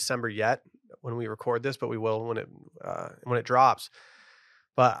not in December yet when we record this, but we will when it drops.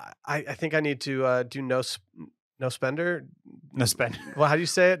 But I think I need to do no spender. No spender. Well, how do you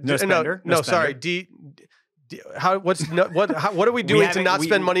say it? No spender. No, sorry. What are we doing to not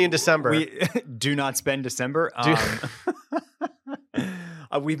spend money in December? We do not spend December.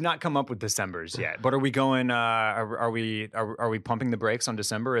 We've not come up with Decembers yet, but are we going? Are we pumping the brakes on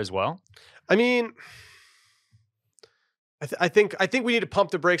December as well? I mean, I think we need to pump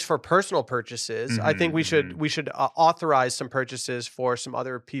the brakes for personal purchases. I think we should authorize some purchases for some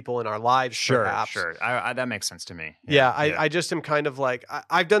other people in our lives. Sure. That makes sense to me. I just am kind of like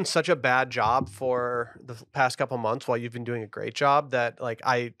I've done such a bad job for the past couple months while you've been doing a great job that like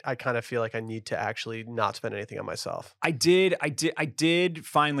I kind of feel like I need to actually not spend anything on myself. I did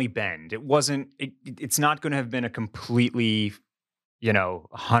finally bend. It's not going to have been a completely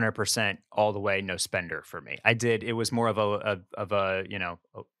 100% all the way no spender for me. It was more of a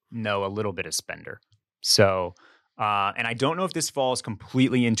little bit of spender. So, and I don't know if this falls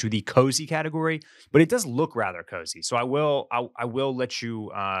completely into the cozy category, but it does look rather cozy. So I will let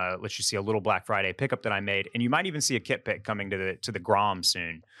you see a little Black Friday pickup that I made, and you might even see a kit pick coming to the Grom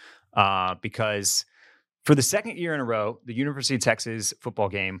soon, because for the second year in a row, the University of Texas football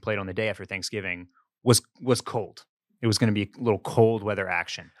game played on the day after Thanksgiving was cold. It was going to be a little cold weather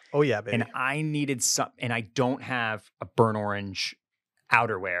action. Oh yeah, baby. And I needed and I don't have a burnt orange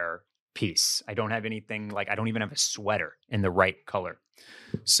outerwear piece. I don't have anything I don't even have a sweater in the right color.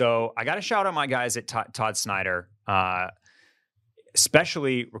 So I got to shout out my guys at Todd Snyder,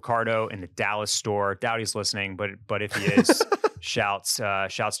 especially Ricardo in the Dallas store. Doubt he's listening, but if he is, shouts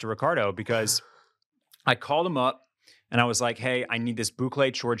to Ricardo, because I called him up and I was like, hey, I need this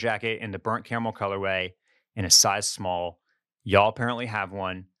boucle chore jacket in the burnt caramel colorway in a size small. Y'all apparently have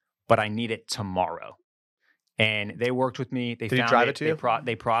one, but I need it tomorrow. And they worked with me. Did he drive it to you?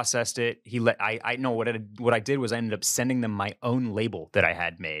 They processed it. I know what I did was I ended up sending them my own label that I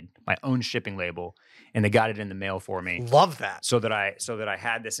had made, my own shipping label, and they got it in the mail for me. Love that. So that I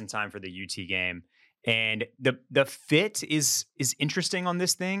had this in time for the UT game. And the fit is interesting on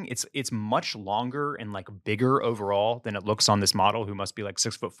this thing. It's much longer and bigger overall than it looks on this model, who must be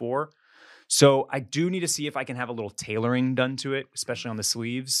 6'4". So I do need to see if I can have a little tailoring done to it, especially on the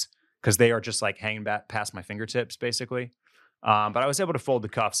sleeves, because they are just hanging back past my fingertips, basically. But I was able to fold the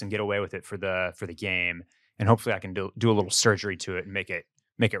cuffs and get away with it for the game, and hopefully I can do a little surgery to it and make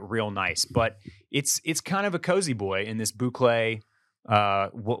it real nice. But it's kind of a cozy boy in this boucle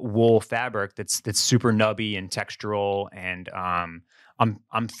wool fabric that's super nubby and textural, and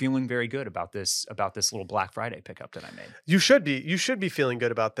I'm feeling very good about this little Black Friday pickup that I made. You should be feeling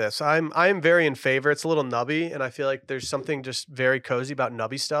good about this. I'm very in favor. It's a little nubby, and I feel like there's something just very cozy about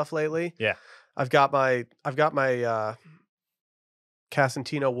nubby stuff lately. Yeah. I've got my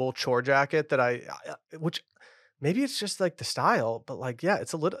Casentino wool chore jacket that which maybe it's just like the style, but like, yeah,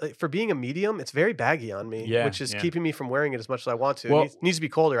 it's a little, for being a medium, it's very baggy on me, which is keeping me from wearing it as much as I want to. Well, it needs to be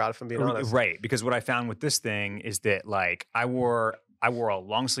colder out, if I'm being honest. Right. Because what I found with this thing is that like I wore a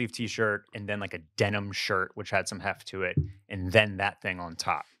long sleeve t-shirt and then like a denim shirt, which had some heft to it. And then that thing on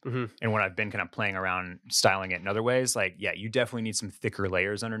top. Mm-hmm. And when I've been kind of playing around styling it in other ways, like, yeah, you definitely need some thicker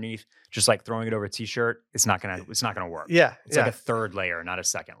layers underneath. Just like throwing it over a t-shirt, it's not gonna work. Yeah. It's like a third layer, not a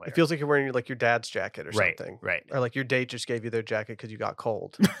second layer. It feels like you're wearing like your dad's jacket or something. Right. Or like your date just gave you their jacket because you got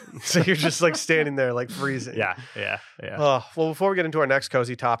cold. So you're just like standing there like freezing. Yeah. Well, before we get into our next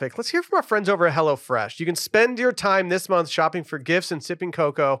cozy topic, let's hear from our friends over at HelloFresh. You can spend your time this month shopping for gifts and sipping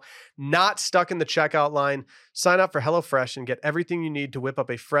cocoa, not stuck in the checkout line. Sign up for HelloFresh and get everything you need to whip up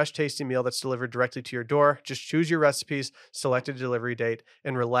a fresh, tasty meal that's delivered directly to your door. Just choose your recipes, select a delivery date,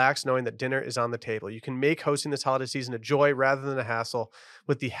 and relax knowing that dinner is on the table. You can make hosting this holiday season a joy rather than a hassle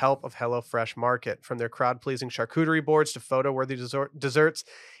with the help of HelloFresh Market. From their crowd-pleasing charcuterie boards to photo-worthy desserts,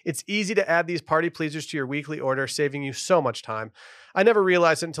 it's easy to add these party pleasers to your weekly order, saving you so much time. I never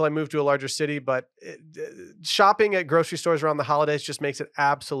realized it until I moved to a larger city, but shopping at grocery stores around the holidays just makes it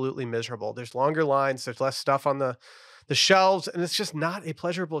absolutely miserable. There's longer lines, there's less stuff on the shelves, and it's just not a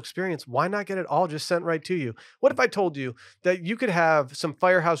pleasurable experience. Why not get it all just sent right to you? What if I told you that you could have some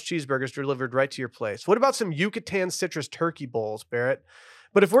Firehouse cheeseburgers delivered right to your place? What about some Yucatan citrus turkey bowls, Barrett?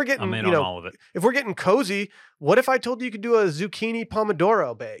 But if we're getting, I'm in on all of it. If we're getting cozy, what if I told you could do a zucchini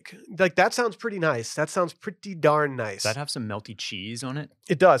pomodoro bake? Like, that sounds pretty nice. That sounds pretty darn nice. Does that have some melty cheese on it?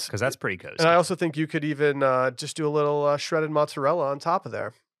 It does. Because that's pretty cozy. And I also think you could even just do a little shredded mozzarella on top of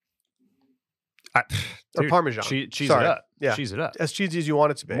there. Or Parmesan. Cheese it up. Yeah. Cheese it up. As cheesy as you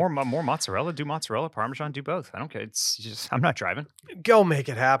want it to be. More mozzarella. Do mozzarella, Parmesan, do both. I don't care. It's just, I'm not driving. Go make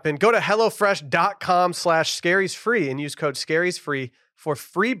it happen. Go to HelloFresh.com/scariesfree and use code scariesfree for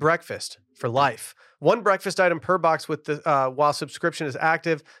free breakfast for life. One breakfast item per box with the while subscription is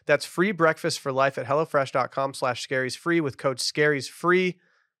active. That's free breakfast for life at HelloFresh.com/scariesfree with code scariesfree.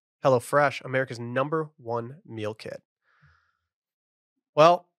 HelloFresh, America's #1 meal kit.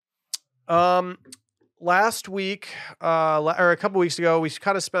 Well, last week, or a couple weeks ago, we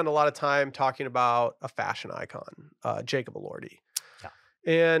kind of spent a lot of time talking about a fashion icon, Jacob Elordi. Yeah.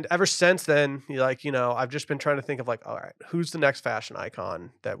 And ever since then, I've just been trying to think of like, all right, who's the next fashion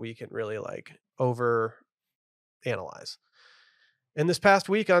icon that we can really like over analyze? And this past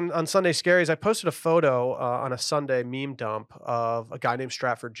week on Sunday Scaries, I posted a photo on a Sunday meme dump of a guy named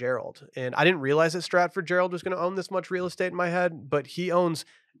Stratford Gerald. And I didn't realize that Stratford Gerald was going to own this much real estate in my head, but he owns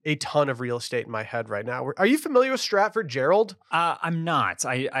a ton of real estate in my head right now. Are you familiar with Stratford Gerald? I'm not.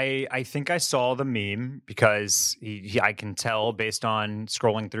 I think I saw the meme because I can tell based on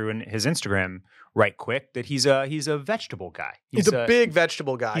scrolling through his Instagram right quick that he's a vegetable guy. He's a big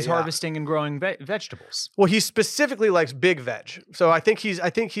vegetable guy. He's harvesting and growing vegetables. Well, he specifically likes big veg. So I think he's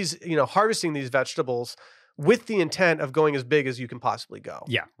harvesting these vegetables with the intent of going as big as you can possibly go.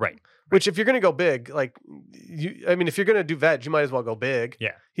 Yeah, right. Which, if you're going to go big, if you're going to do veg, you might as well go big.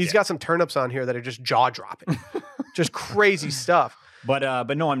 Yeah. He's got some turnips on here that are just jaw dropping, just crazy stuff. But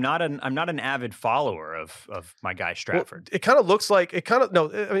no, I'm not an avid follower of my guy Stratford. Well, it kind of looks like it kind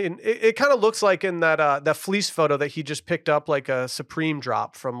of looks like in that fleece photo that he just picked up like a Supreme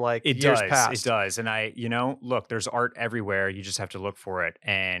drop from like years past. It does. And look, there's art everywhere. You just have to look for it.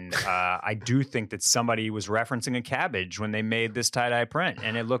 And I do think that somebody was referencing a cabbage when they made this tie-dye print,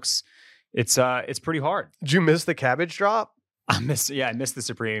 and it's pretty hard. Did you miss the cabbage drop? I missed the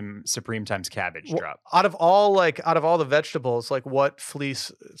Supreme times cabbage drop. Out of all the vegetables, like what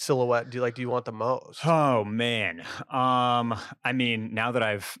fleece silhouette do you want the most? Oh man. I mean, now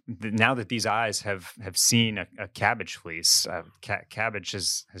that these eyes have seen a cabbage fleece, cabbage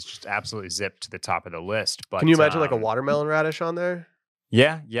has just absolutely zipped to the top of the list. But can you imagine like a watermelon radish on there?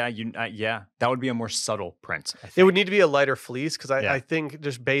 Yeah, that would be a more subtle print. I think. It would need to be a lighter fleece because I think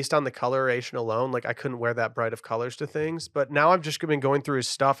just based on the coloration alone, like I couldn't wear that bright of colors to things. But now I've just been going through his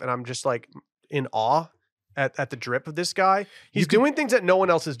stuff and I'm just like in awe at the drip of this guy. He's doing things that no one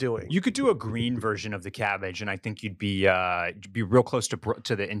else is doing. You could do a green version of the cabbage, and I think you'd be real close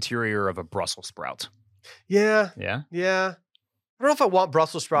to the interior of a Brussels sprout. Yeah. Yeah. I don't know if I want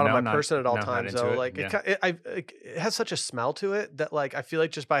Brussels sprout on my person at all times, though. Like it has such a smell to it that, like, I feel like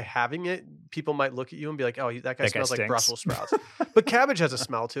just by having it, people might look at you and be like, "Oh, that guy smells like Brussels sprouts." But cabbage has a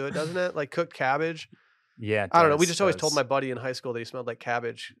smell to it, doesn't it? Like cooked cabbage. Yeah, I don't know. We just always told my buddy in high school that he smelled like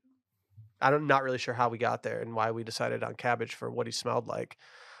cabbage. I'm not really sure how we got there and why we decided on cabbage for what he smelled like.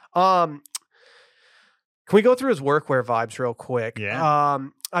 Can we go through his workwear vibes real quick? Yeah.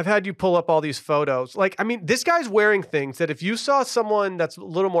 I've had you pull up all these photos. Like, I mean, this guy's wearing things that if you saw someone that's a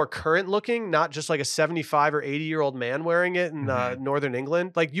little more current looking, not just like a 75 or 80-year-old man wearing it in Northern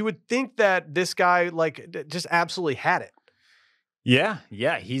England, like you would think that this guy like just absolutely had it. Yeah.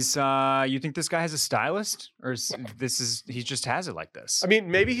 He's you think this guy has a stylist, or he just has it like this? I mean,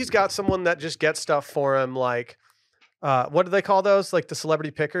 maybe he's got someone that just gets stuff for him, like what do they call those? Like the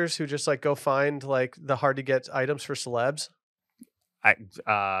celebrity pickers who just like go find like the hard to get items for celebs. I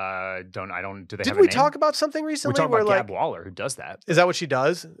don't. Do they? Didn't have we a name? talk about something recently? We're talking where about like Gab Waller, who does that. Is that what she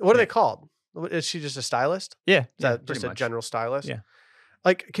does? What are they called? Is she just a stylist? Yeah, Is that just a general stylist? Yeah.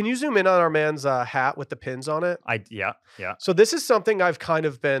 Like, can you zoom in on our man's hat with the pins on it? Yeah. So this is something I've kind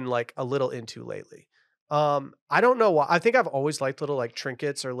of been like a little into lately. I don't know why. I think I've always liked little like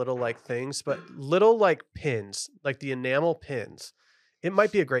trinkets or little like things, but little like pins, like the enamel pins, it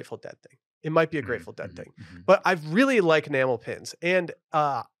might be a Grateful Dead thing. It might be a Grateful Dead thing, but I really like enamel pins. And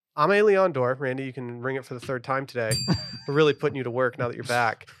Ame Leon Dor, Randy, you can ring it for the third time today. We're really putting you to work now that you're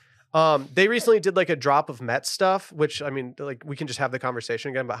back. They recently did like a drop of Mets stuff, which I mean, like we can just have the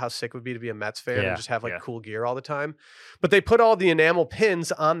conversation again about how sick it would be to be a Mets fan and just have like cool gear all the time. But they put all the enamel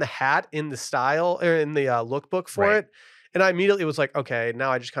pins on the hat in the style or in the lookbook for it. And I immediately was like, okay,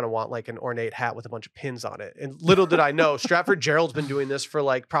 now I just kind of want like an ornate hat with a bunch of pins on it. And little did I know, Stratford Gerald's been doing this for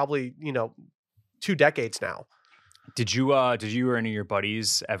like probably, 2 decades now. Did you or any of your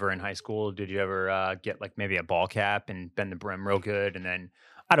buddies ever in high school, did you ever get like maybe a ball cap and bend the brim real good, and then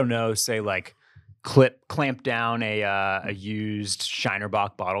I don't know, say like clamp down a used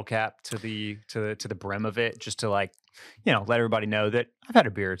Shinerbach bottle cap to the brim of it, just to like, let everybody know that I've had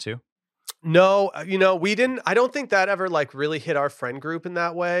a beer or two? No, we didn't. I don't think that ever like really hit our friend group in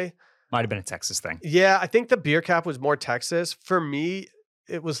that way. Might have been a Texas thing. Yeah, I think the beer cap was more Texas. For me,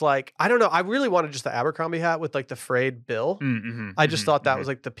 it was like, I don't know. I really wanted just the Abercrombie hat with like the frayed bill. I just thought that was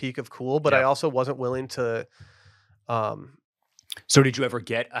like the peak of cool, but I also wasn't willing to. So did you ever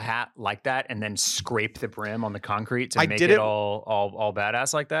get a hat like that and then scrape the brim on the concrete to make it all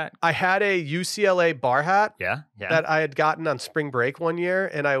badass like that? I had a UCLA bar hat that I had gotten on spring break one year,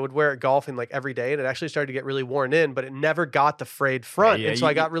 and I would wear it golfing like every day, and it actually started to get really worn in, but it never got the frayed front. And so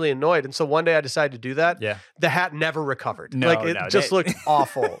I got really annoyed. And so one day I decided to do that. Yeah. The hat never recovered. It just looked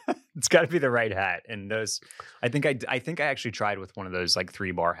awful. It's got to be the right hat. And those, I think I actually tried with one of those like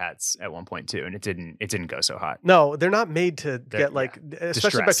 3-bar hats at one point too, and it didn't go so hot. No, they're not made to get like,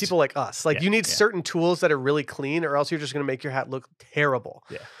 especially by people like us. Like you need certain tools that are really clean, or else you're just going to make your hat look terrible.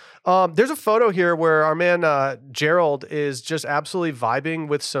 Yeah. There's a photo here where our man Gerald is just absolutely vibing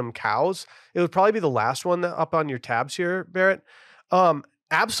with some cows. It would probably be the last one up on your tabs here, Barrett.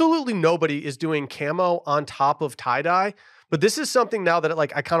 Absolutely nobody is doing camo on top of tie-dye. But this is something now that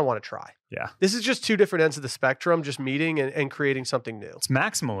like I kind of want to try. Yeah. This is just 2 different ends of the spectrum, just meeting and creating something new. It's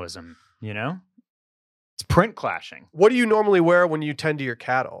maximalism, It's print clashing. What do you normally wear when you tend to your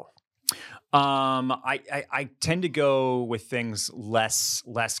cattle? I tend to go with things less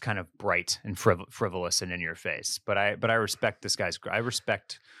kind of bright and frivolous and in your face. But I respect this guy's.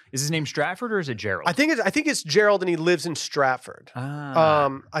 Is his name Stratford or is it Gerald? I think it's Gerald, and he lives in Stratford.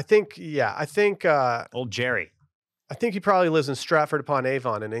 I think old Jerry. I think he probably lives in Stratford upon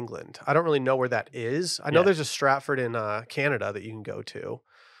Avon in England. I don't really know where that is. I know there's a Stratford in Canada that you can go to,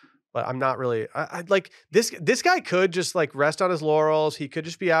 but I'm not really. I like this guy could just like rest on his laurels. He could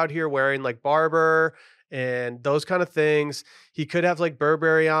just be out here wearing like Barber and those kind of things. He could have like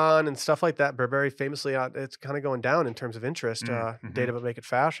Burberry on and stuff like that. Burberry famously, it's kind of going down in terms of interest. Data but make it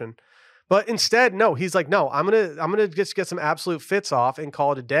fashion. But instead, no, he's like, no, I'm gonna just get some absolute fits off and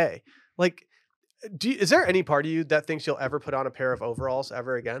call it a day. Like. Is there any part of you that thinks you'll ever put on a pair of overalls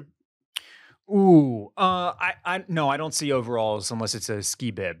ever again? Ooh, no, I don't see overalls unless it's a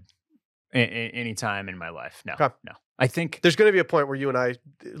ski bib. Any time in my life, no. I think there's going to be a point where you and I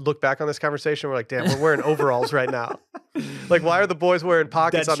look back on this conversation. We're like, damn, we're wearing overalls right now. Like, why are the boys wearing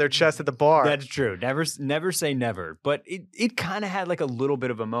pockets on their chest at the bar? That's true. Never say never. But it kind of had like a little bit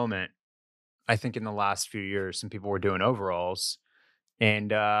of a moment. I think in the last few years, some people were doing overalls.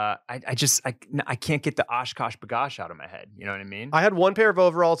 And I can't get the Oshkosh Bagosh out of my head. You know what I mean? I had one pair of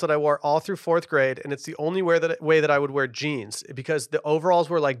overalls that I wore all through 4th grade, and it's the only way that I would wear jeans, because the overalls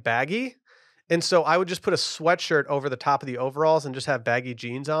were like baggy, And so I would just put a sweatshirt over the top of the overalls and just have baggy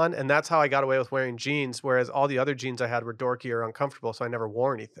jeans on. And that's how I got away with wearing jeans, whereas all the other jeans I had were dorky or uncomfortable, so I never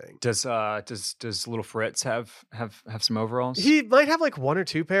wore anything. Does little Fritz have some overalls? He might have like 1 or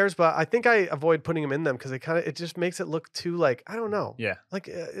 2 pairs, but I think I avoid putting him in them because it just makes it look too like, I don't know. Yeah. Like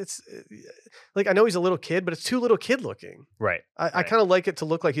it's like, I know he's a little kid, but it's too little kid looking. Right. I kind of like it to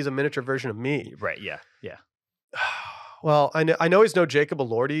look like he's a miniature version of me. Right. Yeah. Yeah. Well, I know he's no Jacob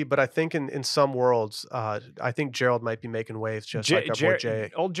Elordi, but I think in some worlds, I think Gerald might be making waves just like our boy Jay.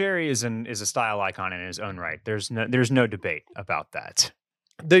 Old Jerry is a style icon in his own right. There's no debate about that.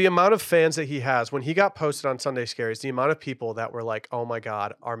 The amount of fans that he has, when he got posted on Sunday Scaries, the amount of people that were like, "Oh my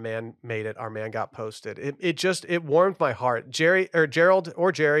God, our man made it. Our man got posted." It warmed my heart. Gerald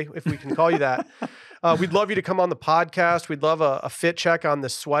or Jerry, if we can call you that. We'd love you to come on the podcast. We'd love a fit check on the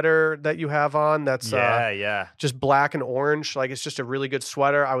sweater that you have on. That's just black and orange. Like, it's just a really good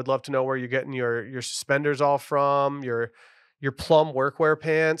sweater. I would love to know where you're getting your suspenders all from, your plum workwear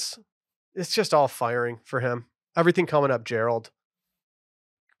pants. It's just all firing for him. Everything coming up, Gerald.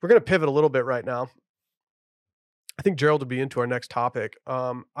 We're going to pivot a little bit right now. I think Gerald will be into our next topic.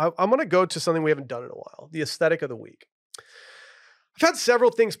 I'm going to go to something we haven't done in a while, the aesthetic of the week. I've had several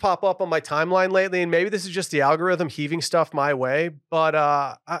things pop up on my timeline lately, and maybe this is just the algorithm heaving stuff my way, but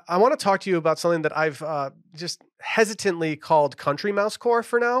I want to talk to you about something that I've just hesitantly called country mouse core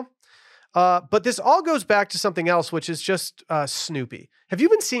for now. But this all goes back to something else, which is just Snoopy. Have you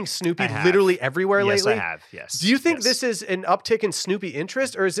been seeing Snoopy literally everywhere lately? Yes, I have. Yes. Do you think this is an uptick in Snoopy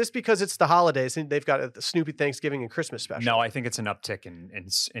interest, or is this because it's the holidays and they've got a Snoopy Thanksgiving and Christmas special? No, I think it's an uptick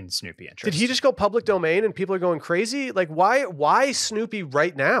in Snoopy interest. Did he just go public domain and people are going crazy? Like, why Snoopy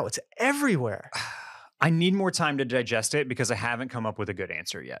right now? It's everywhere. I need more time to digest it because I haven't come up with a good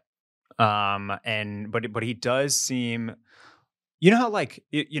answer yet. But he does seem. You know how, like,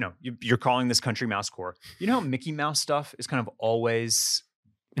 you're calling this country mouse core. You know how Mickey Mouse stuff is kind of always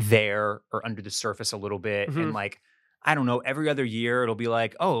there or under the surface a little bit. Mm-hmm. And like, I don't know, every other year it'll be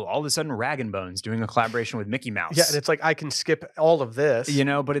like, oh, all of a sudden Rag and Bones doing a collaboration with Mickey Mouse. Yeah, and it's like, I can skip all of this.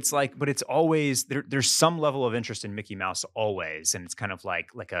 But it's always, there's some level of interest in Mickey Mouse always. And it's kind of like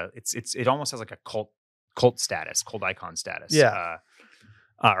it almost has like a cult status, cult icon status. Yeah.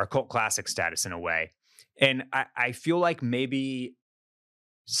 Or cult classic status in a way. And I feel like maybe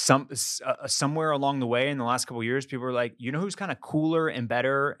somewhere along the way in the last couple of years, people were like, you know who's kind of cooler and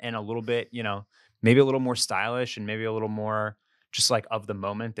better and a little bit, maybe a little more stylish and maybe a little more just like of the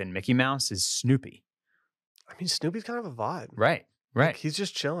moment than Mickey Mouse is Snoopy. I mean, Snoopy's kind of a vibe. Right. Like, he's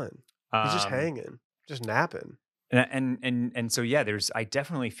just chilling. He's just hanging, just napping. And so, yeah, I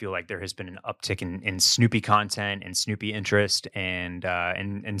definitely feel like there has been an uptick in Snoopy content and Snoopy interest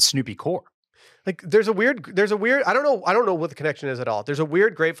and Snoopy core. Like, there's a weird, I don't know what the connection is at all. There's a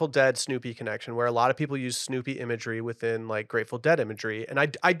weird Grateful Dead Snoopy connection where a lot of people use Snoopy imagery within like Grateful Dead imagery. And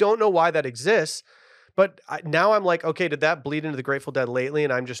I don't know why that exists, but now I'm like, okay, did that bleed into the Grateful Dead lately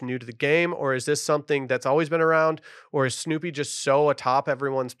and I'm just new to the game? Or is this something that's always been around? Or is Snoopy just so atop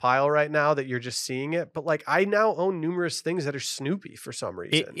everyone's pile right now that you're just seeing it? But like, I now own numerous things that are Snoopy for some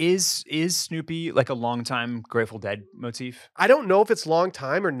reason. Is Snoopy like a longtime Grateful Dead motif? I don't know if it's long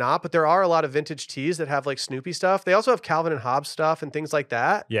time or not, but there are a lot of vintage tees that have like Snoopy stuff. They also have Calvin and Hobbes stuff and things like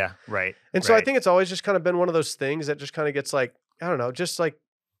that. Yeah, right. And so I think it's always just kind of been one of those things that just kind of gets like, I don't know, just like.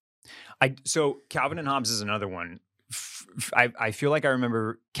 So Calvin and Hobbes is another one. I feel like I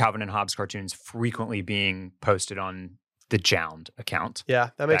remember Calvin and Hobbes cartoons frequently being posted on the Jound account.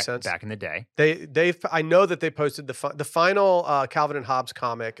 Yeah, that makes sense. Back in the day, I know that they posted the final Calvin and Hobbes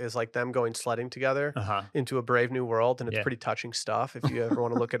comic is like them going sledding together into a brave new world, and it's pretty touching stuff. If you ever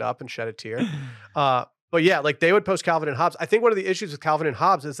want to look it up and shed a tear, but yeah, like they would post Calvin and Hobbes. I think one of the issues with Calvin and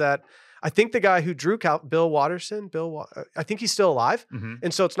Hobbes is that. I think the guy who drew Bill Watterson, I think he's still alive. Mm-hmm.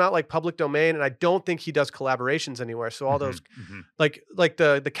 And so it's not like public domain. And I don't think he does collaborations anywhere. So all those, like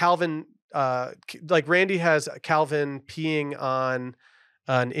the Calvin, like Randy has Calvin peeing on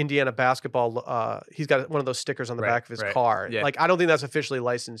an Indiana basketball. He's got one of those stickers on the back of his car. Yeah. Like, I don't think that's officially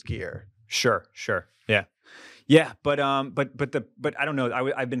licensed gear. Sure. Yeah. Yeah, but I don't know.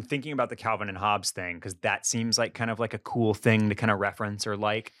 I've been thinking about the Calvin and Hobbes thing because that seems like kind of like a cool thing to kind of reference or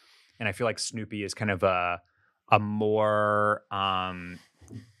like. And I feel like Snoopy is kind of a more,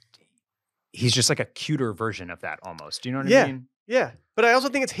 he's just like a cuter version of that almost. Do you know what I mean? Yeah. But I also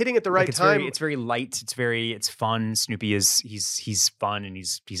think it's hitting at the right time. It's very light. It's fun. Snoopy he's fun and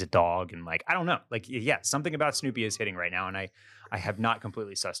he's a dog. And like, I don't know, like, yeah, something about Snoopy is hitting right now. And I have not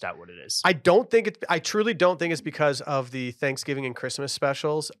completely sussed out what it is. I truly don't think it's because of the Thanksgiving and Christmas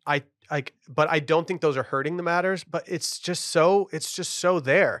specials. but I don't think those are hurting the matters, but it's just so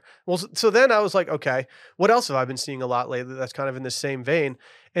there. Well, so then I was like, okay, what else have I been seeing a lot lately that's kind of in the same vein?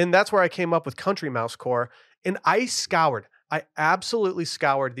 And that's where I came up with Country Mouse Core. And I absolutely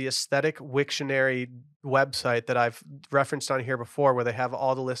scoured the Aesthetic Wiktionary website that I've referenced on here before, where they have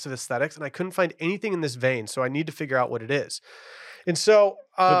all the lists of aesthetics, and I couldn't find anything in this vein. So I need to figure out what it is. And so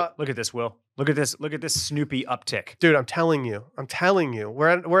look at this, Will. Look at this Snoopy uptick. Dude, I'm telling you.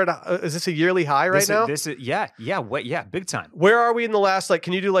 We're at is this a yearly high right now? Yeah, big time. Where are we in the last, like,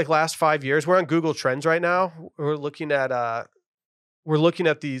 can you do like last 5 years? We're on Google Trends right now. We're looking at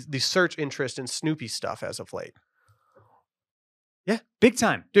the search interest in Snoopy stuff as of late. Yeah, big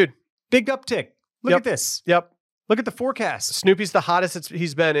time. Dude, big uptick. Look at this. Yep. Look at the forecast. Snoopy's the hottest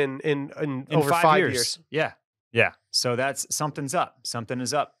he's been in over 5 years. Yeah. Yeah. So that's something's up. Something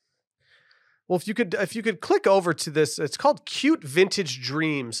is up. Well, if you could click over to this, it's called Cute Vintage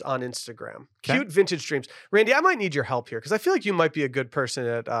Dreams on Instagram. Okay. Cute Vintage Dreams. Randy, I might need your help here because I feel like you might be a good person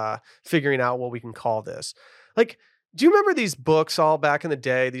at figuring out what we can call this. Like, do you remember these books all back in the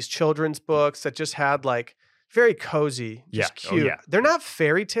day, these children's books that just had like very cozy, just cute. Oh, yeah. They're not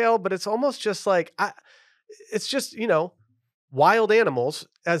fairy tale, but it's almost just like, it's just, wild animals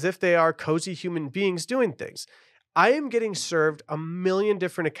as if they are cozy human beings doing things. I am getting served a million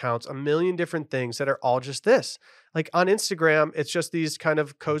different accounts, a million different things that are all just this. Like on Instagram, it's just these kind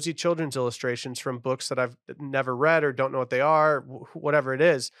of cozy children's illustrations from books that I've never read or don't know what they are, whatever it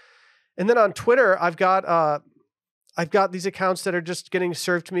is. And then on Twitter, I've got these accounts that are just getting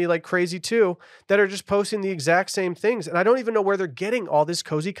served to me like crazy too, that are just posting the exact same things. And I don't even know where they're getting all this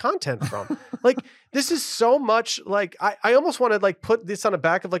cozy content from. Like, this is so much like, I almost want to like put this on the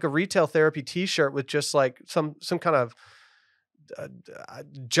back of like a retail therapy t-shirt with just like some kind of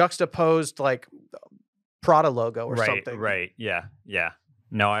juxtaposed like Prada logo or something. Right. Yeah. Yeah.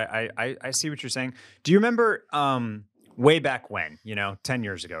 No, I see what you're saying. Do you remember way back when, 10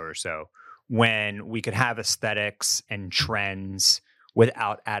 years ago or so, when we could have aesthetics and trends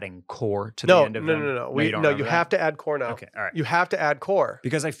without adding core to the end of them? No. You have to add core now. Okay, all right. You have to add core.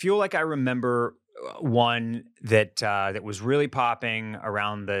 Because I feel like I remember one that was really popping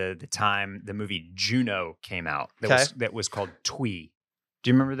around the time the movie Juno came out. That was called Twee. Do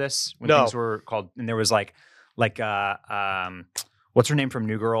you remember this? When things were called, and there was like what's her name from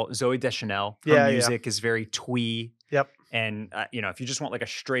New Girl? Zooey Deschanel. Her music is very twee. Yep. And if you just want like a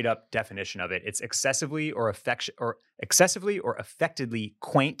straight up definition of it, it's excessively or affectedly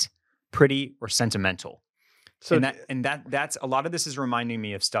quaint, pretty, or sentimental. So that's a lot of this is reminding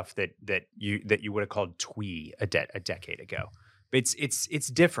me of stuff that you would have called twee a decade ago. But it's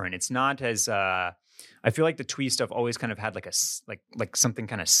different. It's not as I feel like the twee stuff always kind of had like something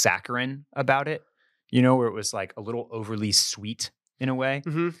kind of saccharine about it, where it was like a little overly sweet in a way.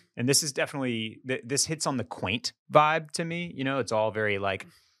 Mm-hmm. And this is definitely, this hits on the quaint vibe to me. It's all very like,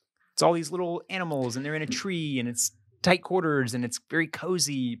 it's all these little animals and they're in a tree and it's tight quarters and it's very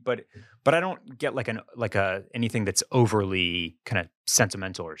cozy, but I don't get like anything that's overly kind of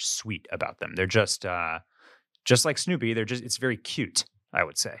sentimental or sweet about them. They're just like Snoopy. It's very cute, I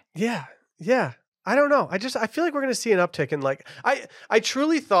would say. Yeah. Yeah. I don't know. I feel like we're going to see an uptick in like, I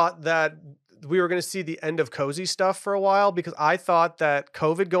truly thought that we were going to see the end of cozy stuff for a while because I thought that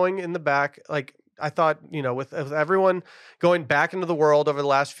COVID going in the back, like I thought, with everyone going back into the world over the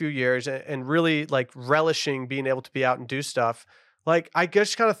last few years and really like relishing being able to be out and do stuff, like I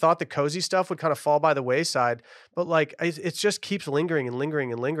just kind of thought the cozy stuff would kind of fall by the wayside, but like it just keeps lingering and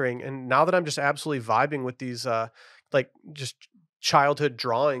lingering and lingering. And now that I'm just absolutely vibing with these like just childhood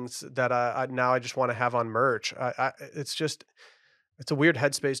drawings that I just want to have on merch, it's a weird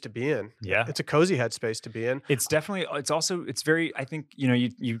headspace to be in. Yeah. It's a cozy headspace to be in. It's very, I think,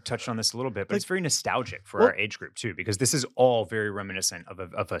 you touched on this a little bit, but it's very nostalgic for our age group too, because this is all very reminiscent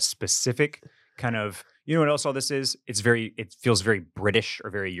of a specific kind of, what else all this is? It feels very British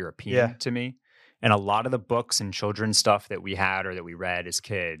or very European to me. And a lot of the books and children's stuff that we had or that we read as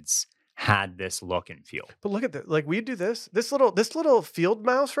kids had this look and feel. But look at that. Like we do this little field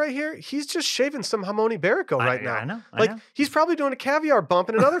mouse right here. He's just shaving some Hamoni Barrico right now. I know. He's probably doing a caviar bump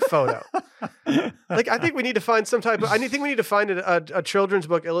in another photo. Like I think we need to find a children's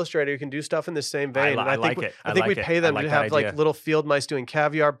book illustrator who can do stuff in the same vein. I think we pay them to have like little field mice doing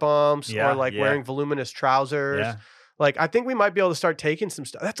caviar bumps or like wearing voluminous trousers. Yeah. Like I think we might be able to start taking some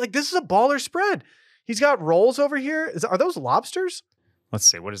stuff. That's like, this is a baller spread. He's got rolls over here. Are those lobsters? Let's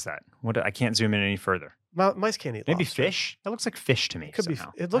see. What is that? I can't zoom in any further. Mice can't eat Maybe lobster. Fish? That looks like fish to me. It could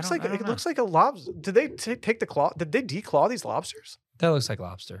somehow. It looks like a lobster. Did they take the claw? Did they declaw these lobsters? That looks like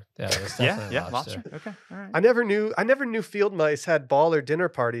lobster. Yeah, that's definitely lobster. Okay, all right. I never knew field mice had baller dinner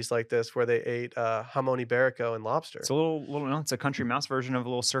parties like this where they ate jamon iberico and lobster. It's a little. No, it's a country mouse version of a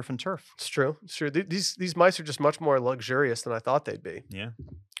little surf and turf. It's true. It's true. These mice are just much more luxurious than I thought they'd be. Yeah.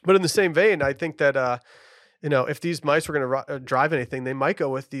 But in the same vein, I think that if these mice were going to drive anything, they might go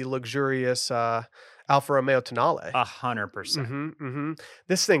with the luxurious Alfa Romeo Tonale. 100%.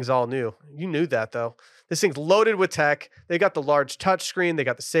 This thing's all new. You knew that, though. This thing's loaded with tech. They got the large touchscreen. They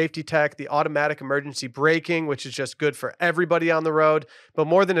got the safety tech, the automatic emergency braking, which is just good for everybody on the road. But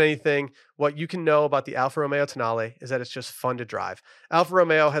more than anything, what you can know about the Alfa Romeo Tonale is that it's just fun to drive. Alfa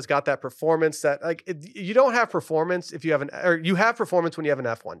Romeo has got that performance that, you don't have performance if you have you have performance when you have an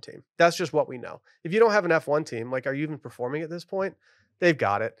F1 team. That's just what we know. If you don't have an F1 team, are you even performing at this point? They've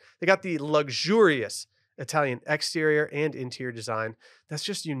got it. They got the luxurious Italian exterior and interior design. That's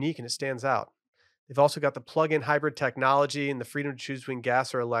just unique and it stands out. They've also got the plug-in hybrid technology and the freedom to choose between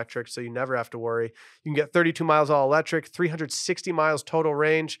gas or electric, so you never have to worry. You can get 32 miles all electric, 360 miles total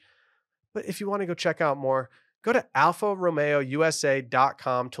range. But if you want to go check out more, go to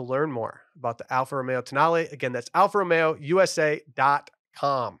alfaromeousa.com to learn more about the Alfa Romeo Tonale. Again, that's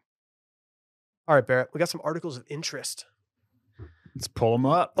alfaromeousa.com. All right, Barrett, we got some articles of interest. Let's pull them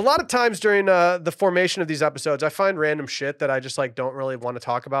up. A lot of times during the formation of these episodes, I find random shit that I just don't really want to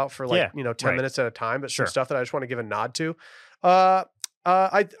talk about for 10 minutes at a time, but some stuff that I just want to give a nod to. I'm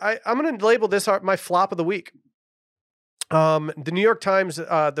going to label this my flop of the week. The New York Times,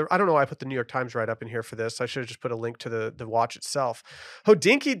 I don't know why I put the New York Times right up in here for this. I should have just put a link to the watch itself.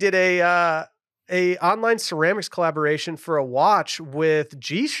 Hodinkee did a online ceramics collaboration for a watch with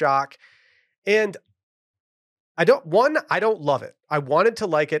G-Shock, and I don't love it. I wanted to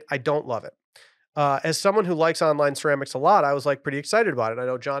like it. I don't love it. As someone who likes online ceramics a lot, I was pretty excited about it. I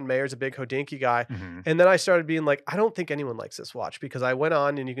know John Mayer's a big Hodinkee guy. Mm-hmm. And then I started being I don't think anyone likes this watch, because I went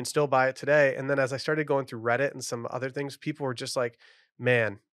on and you can still buy it today. And then as I started going through Reddit and some other things, people were just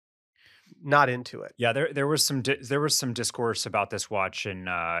man, not into it. Yeah, there was some discourse about this watch in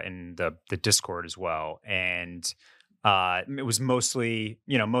the Discord as well. And it was mostly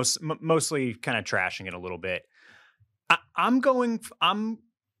mostly kind of trashing it a little bit. I'm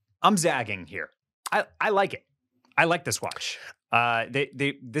zagging here. I like it. I like this watch.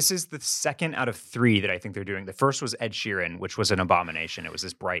 This is the second out of 3 that I think they're doing. The first was Ed Sheeran, which was an abomination. It was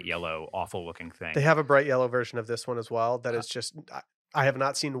this bright yellow, awful looking thing. They have a bright yellow version of this one as well. That is just, I have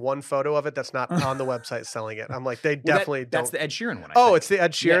not seen one photo of it that's not on the website selling it. I'm they definitely don't. That's the Ed Sheeran one. It's the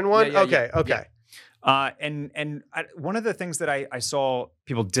Ed Sheeran one? Okay. And one of the things that I saw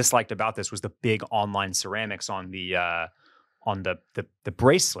people disliked about this was the big online ceramics on the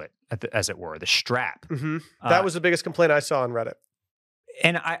bracelet, as it were, the strap. Mm-hmm. That was the biggest complaint I saw on Reddit.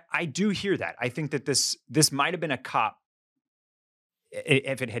 And I do hear that. I think that this might have been a cop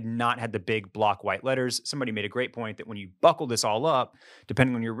if it had not had the big block white letters. Somebody made a great point that when you buckle this all up,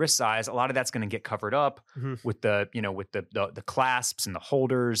 depending on your wrist size, a lot of that's going to get covered up with the clasps and the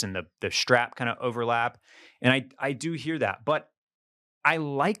holders and the strap kind of overlap. And I do hear that, but I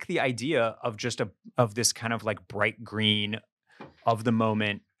like the idea of of this kind of bright green of the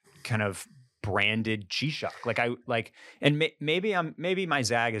moment kind of branded G-Shock. Maybe my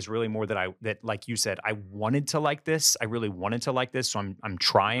zag is really more that like you said, I wanted to like this. I really wanted to like this. So I'm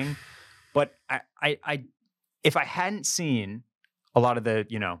trying, but I if I hadn't seen a lot of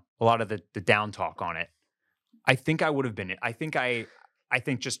the down talk on it, I think I would have been, I think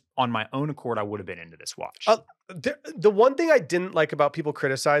just on my own accord, I would have been into this watch. The one thing I didn't like about people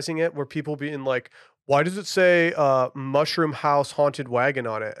criticizing it were people being why does it say Mushroom House Haunted Wagon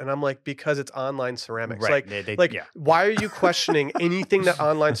on it? And I'm because it's online ceramics. Right. Why are you questioning anything that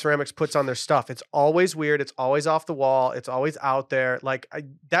online ceramics puts on their stuff? It's always weird. It's always off the wall. It's always out there.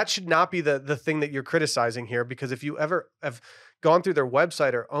 That should not be the thing that you're criticizing here, because if you ever have gone through their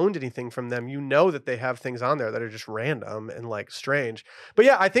website or owned anything from them, you know that they have things on there that are just random and strange. But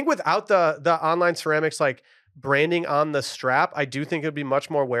yeah, I think without the online ceramics branding on the strap, I do think it would be much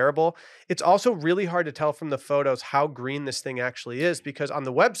more wearable. It's also really hard to tell from the photos how green this thing actually is, because on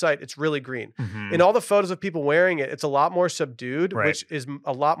the website, it's really green. Mm-hmm. In all the photos of people wearing it, it's a lot more subdued, right, which is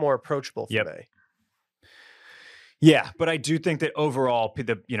a lot more approachable for me. Yeah, but I do think that overall,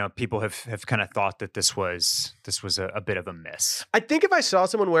 people have kind of thought that this was a bit of a miss. I think if I saw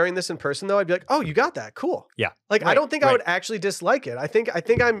someone wearing this in person, though, I'd be oh, you got that, cool. Yeah, I don't think I would actually dislike it. I think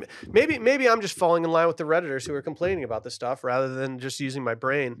I'm maybe I'm just falling in line with the Redditors who are complaining about this stuff rather than just using my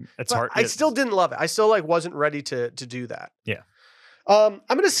brain. It's hard. I still didn't love it. I still wasn't ready to do that. Yeah. I'm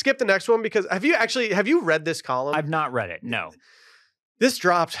going to skip the next one because have you read this column? I've not read it. No. This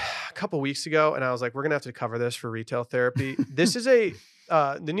dropped a couple weeks ago, and I was like, we're going to have to cover this for Retail Therapy. This is the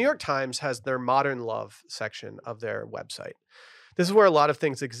New York Times has their Modern Love section of their website. This is where a lot of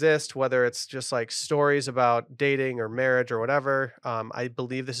things exist, whether it's just like stories about dating or marriage or whatever. I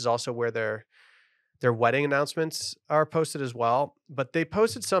believe this is also where their wedding announcements are posted as well. But they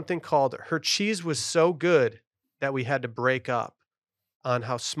posted something called "Her cheese was so good that we had to break up," on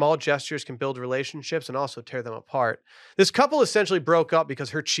how small gestures can build relationships and also tear them apart. This couple essentially broke up because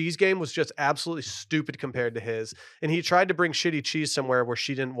her cheese game was just absolutely stupid compared to his. And he tried to bring shitty cheese somewhere where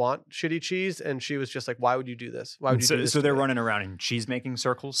she didn't want shitty cheese. And she was just like, why would you do this? Why would you do this? So they're running around in cheese making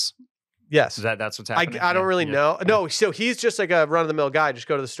circles? Yes. That's what's happening? I don't really know. No, so he's just like a run-of-the-mill guy. Just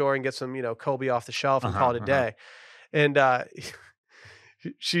go to the store and get some, Kobe off the shelf and call it a day. And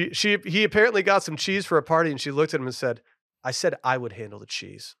he apparently got some cheese for a party, and she looked at him and said, I said I would handle the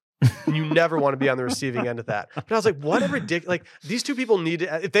cheese. And you never want to be on the receiving end of that. But I was like, what a ridiculous, like these two people need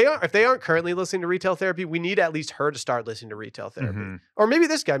to, if they aren't currently listening to Retail Therapy, we need at least her to start listening to Retail Therapy. Mm-hmm. Or maybe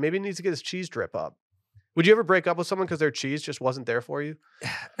this guy, maybe he needs to get his cheese drip up. Would you ever break up with someone because their cheese just wasn't there for you?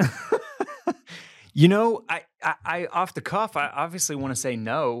 I off the cuff, I obviously want to say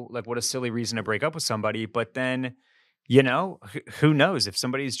no. Like, what a silly reason to break up with somebody. But then, who knows if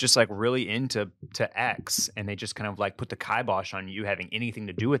somebody's just like really into X and they just kind of like put the kibosh on you having anything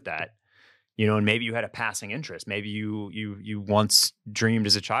to do with that, and maybe you had a passing interest. Maybe you once dreamed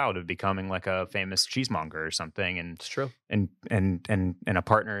as a child of becoming like a famous cheesemonger or something. And it's true. And a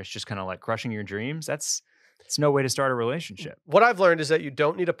partner is just kind of like crushing your dreams. It's no way to start a relationship. What I've learned is that you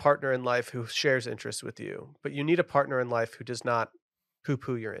don't need a partner in life who shares interests with you, but you need a partner in life who does not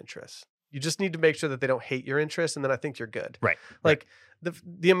poo-poo your interests. You just need to make sure that they don't hate your interests, and then I think you're good. Right. Like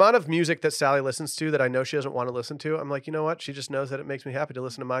the amount of music that Sally listens to that I know she doesn't want to listen to, I'm like, you know what? She just knows that it makes me happy to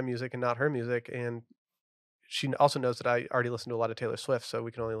listen to my music and not her music. And she also knows that I already listen to a lot of Taylor Swift, so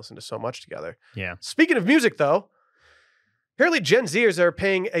we can only listen to so much together. Yeah. Speaking of music, though, apparently Gen Zers are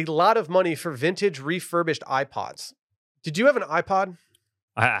paying a lot of money for vintage refurbished iPods. Did you have an iPod?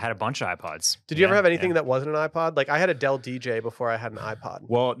 I had a bunch of iPods. Did you ever have anything that wasn't an iPod? Like I had a Dell DJ before I had an iPod.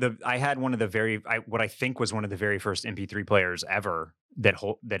 Well, I had one of the what I think was one of the very first MP3 players ever that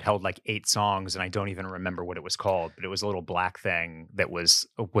held like 8 songs, and I don't even remember what it was called, but it was a little black thing that was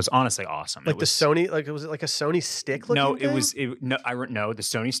honestly awesome. Like the Sony, was it like a Sony stick looking thing? No, the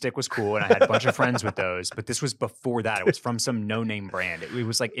Sony stick was cool, and I had a bunch of friends with those, but this was before that. It was from some no-name brand. It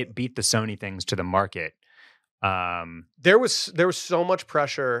was like it beat the Sony things to the market. There was so much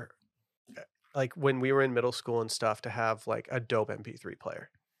pressure, like when we were in middle school and stuff, to have like a dope MP3 player.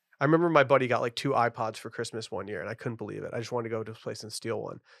 I remember my buddy got like 2 iPods for Christmas one year, and I couldn't believe it. I just wanted to go to a place and steal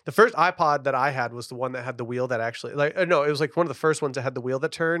one. The first iPod that I had was the one that had the wheel that actually, it was like one of the first ones that had the wheel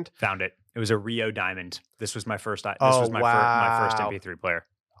that turned. Found it. It was a Rio Diamond. This was my first. My first MP3 player.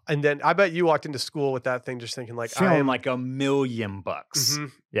 And then I bet you walked into school with that thing just thinking like, I am like $1 million. Mm-hmm.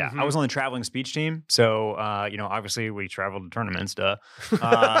 Yeah. Mm-hmm. I was on the traveling speech team. So, obviously we traveled to tournaments,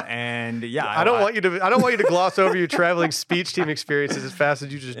 and yeah. I don't want you to gloss over your traveling speech team experiences as fast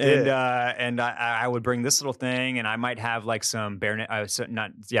as you just did. And I would bring this little thing, and I might have like some so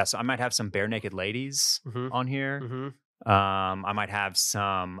I might have some bare naked ladies on here. Mm-hmm. I might have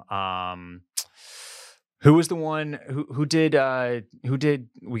some, who was the one who did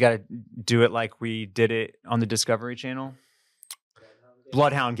We Gotta Do It Like We Did It on the Discovery Channel?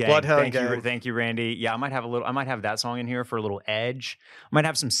 Bloodhound Gang. Thank you, Randy. Yeah, I might have that song in here for a little edge. I might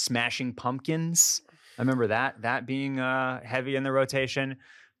have some Smashing Pumpkins. I remember that being heavy in the rotation.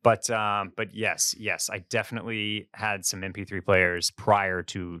 But yes, I definitely had some MP3 players prior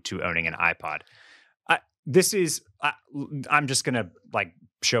to owning an iPod. I'm just gonna like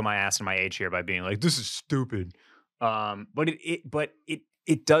show my ass and my age here by being like, this is stupid. But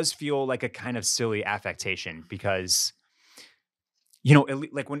it does feel like a kind of silly affectation because,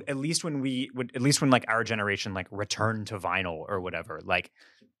 at least when like our generation like returned to vinyl or whatever, like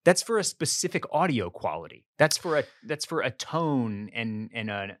that's for a specific audio quality. That's for a tone and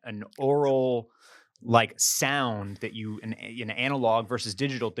an oral like sound that an analog versus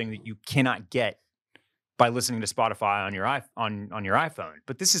digital thing that you cannot get by listening to Spotify on your iPhone.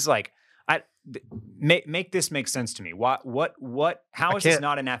 But this is like, make this make sense to me. How is this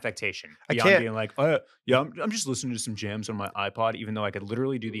not an affectation? Beyond being like, I'm just listening to some jams on my iPod, even though I could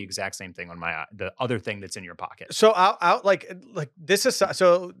literally do the exact same thing on the other thing that's in your pocket. So out like this is,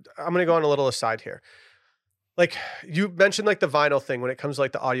 so I'm going to go on a little aside here. Like you mentioned like the vinyl thing when it comes to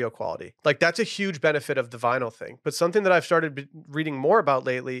like the audio quality, like that's a huge benefit of the vinyl thing. But something that I've started reading more about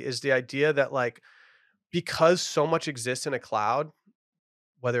lately is the idea that like, because so much exists in a cloud,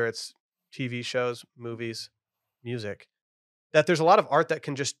 whether it's TV shows, movies, music, that there's a lot of art that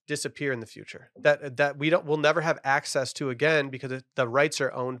can just disappear in the future that we'll never have access to again because the rights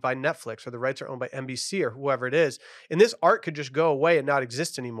are owned by Netflix or the rights are owned by NBC or whoever it is. And this art could just go away and not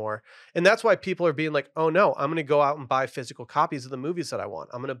exist anymore. And that's why people are being like, oh no, I'm going to go out and buy physical copies of the movies that I want.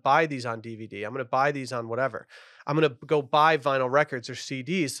 I'm going to buy these on DVD. I'm going to buy these on whatever. I'm going to go buy vinyl records or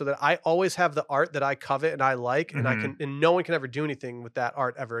CDs so that I always have the art that I covet and I like, and and no one can ever do anything with that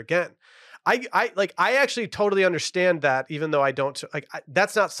art ever again. I actually totally understand that, even though I don't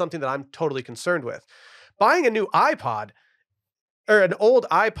that's not something that I'm totally concerned with. Buying a new iPod or an old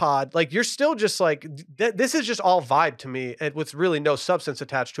iPod, like you're still just like, this is just all vibe to me and with really no substance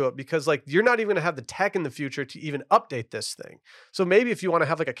attached to it, because like you're not even going to have the tech in the future to even update this thing. So maybe if you want to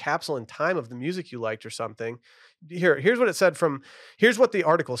have like a capsule in time of the music you liked or something, here's what it said here's what the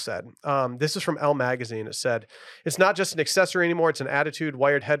article said. This is from Elle magazine. It said, it's not just an accessory anymore. It's an attitude.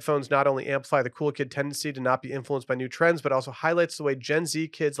 Wired headphones not only amplify the cool kid tendency to not be influenced by new trends, but also highlights the way Gen Z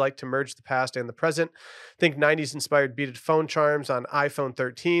kids like to merge the past and the present. Think 90s inspired beaded phone charms on iPhone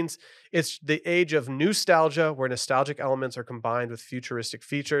 13s. It's the age of nostalgia, where nostalgic elements are combined with futuristic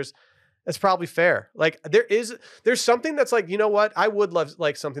features. That's probably fair. Like there's something that's like, you know what? I would love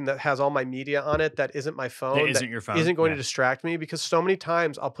like something that has all my media on it that isn't my phone. That isn't your phone. Isn't going to distract me, because so many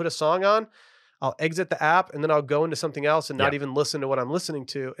times I'll put a song on, I'll exit the app, and then I'll go into something else and not even listen to what I'm listening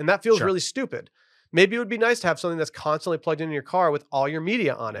to. And that feels really stupid. Maybe it would be nice to have something that's constantly plugged into your car with all your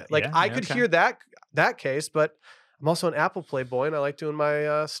media on it. Like I could hear that case, but I'm also an Apple Playboy and I like doing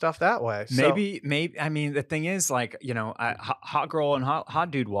my stuff that way. So. Maybe. I mean, the thing is, like, you know, hot girl and hot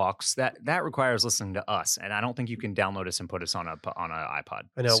dude walks, that requires listening to us, and I don't think you can download us and put us on an iPod.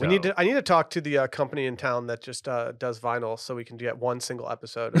 I know. So. I need to talk to the company in town that just does vinyl, so we can get one single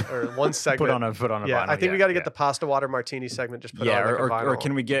episode or one segment. put on a vinyl. I think we got to get the pasta water martini segment. Just put on like a vinyl. Or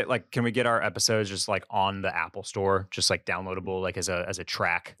can we get our episodes just like on the Apple Store, just like downloadable, like as a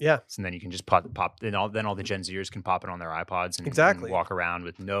track? Yeah. And then you can just pop. Then all the Gen Zers can pop it on their iPods and walk around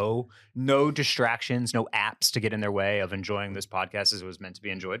with no distractions, no apps to get in their way of enjoying this podcast as it was meant to be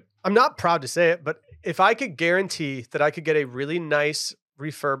enjoyed. I'm not proud to say it, but if I could guarantee that I could get a really nice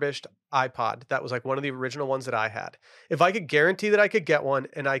refurbished iPod that was like one of the original ones that I had, if I could guarantee that I could get one,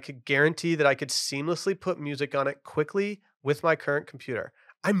 and I could guarantee that I could seamlessly put music on it quickly with my current computer,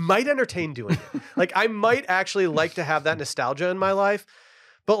 I might entertain doing it. Like I might actually like to have that nostalgia in my life.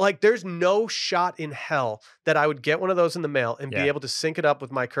 But like, there's no shot in hell that I would get one of those in the mail and be able to sync it up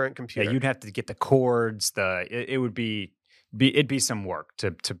with my current computer. Yeah, you'd have to get the cords. It'd be some work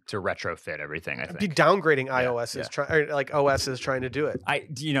to retrofit everything. I think it'd be downgrading OS is trying to do it.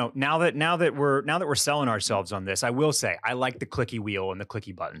 Now that we're selling ourselves on this, I will say I like the clicky wheel and the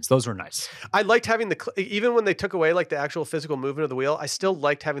clicky buttons. Those were nice. I liked having even when they took away like the actual physical movement of the wheel, I still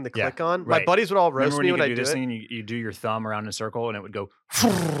liked having the click on. Right. My buddies would all roast me when I do this thing, and you do your thumb around in a circle and it would go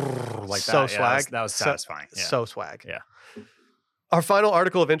like so that. Swag. That was satisfying. So swag. Yeah. Our final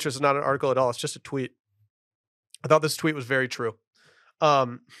article of interest is not an article at all. It's just a tweet. I thought this tweet was very true.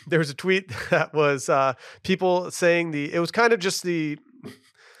 There was a tweet that was people saying it was kind of just the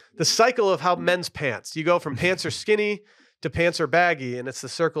cycle of how men's pants. You go from pants are skinny to pants are baggy, and it's the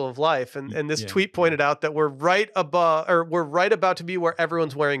circle of life. And this tweet pointed out that we're right about to be where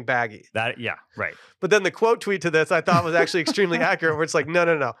everyone's wearing baggy. Right. But then the quote tweet to this I thought was actually extremely accurate, where it's like,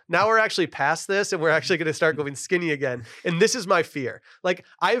 no. Now we're actually past this, and we're actually going to start going skinny again. And this is my fear. Like,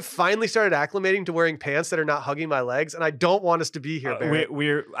 I've finally started acclimating to wearing pants that are not hugging my legs, and I don't want us to be here, Barrett.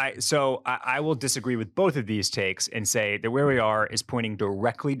 I will disagree with both of these takes and say that where we are is pointing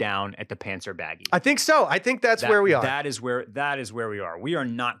directly down at the pants are baggy. I think so. I think that's where we are. That is where we are. We are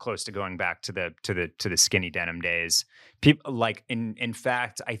not close to going back to the skinny denim days. People like in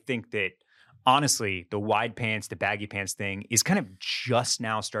fact, I think that honestly, the wide pants, the baggy pants thing is kind of just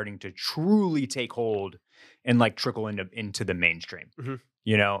now starting to truly take hold and like trickle into the mainstream. Mm-hmm.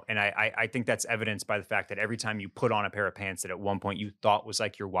 You know, and I think that's evidenced by the fact that every time you put on a pair of pants that at one point you thought was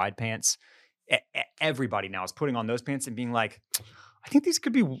like your wide pants, everybody now is putting on those pants and being like, I think these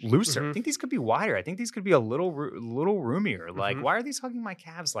could be looser. Mm-hmm. I think these could be wider. I think these could be a little roomier. Like, why are these hugging my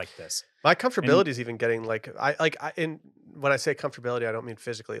calves like this? My comfortability is even getting like, when I say comfortability, I don't mean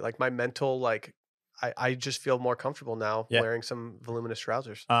physically. Like my mental, like I just feel more comfortable now wearing some voluminous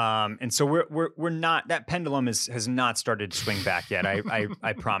trousers. And so we're not, that pendulum has not started to swing back yet.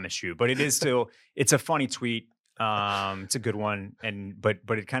 I promise you. But it is still, it's a funny tweet. It's a good one,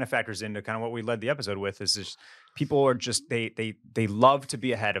 but it kind of factors into kind of what we led the episode with is just people are just they love to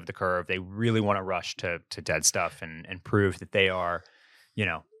be ahead of the curve. They really want to rush to dead stuff and prove that they are,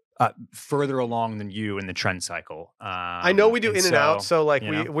 further along than you in the trend cycle. I know we do in and out, so like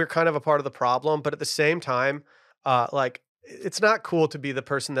we're kind of a part of the problem, but at the same time, like it's not cool to be the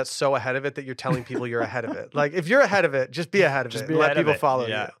person that's so ahead of it that you're telling people you're ahead of it. Like if you're ahead of it, just be ahead of it. And let people follow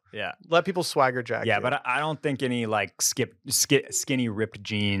you. Yeah. Let people swagger jack you. Yeah, but I don't think any like skinny ripped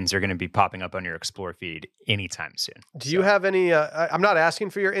jeans are going to be popping up on your Explore feed anytime soon. Do you have any? I'm not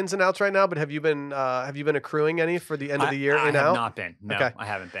asking for your ins and outs right now, but have you been accruing any for the end of the year? I have out? not been. No, okay. I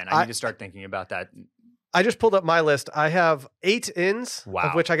haven't been. I need to start thinking about that. I just pulled up my list. I have 8 ins,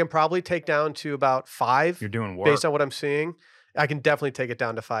 of which I can probably take down to about 5. You're doing work based on what I'm seeing. I can definitely take it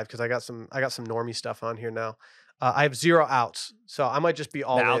down to 5 because I got some normie stuff on here now. I have 0 outs, so I might just be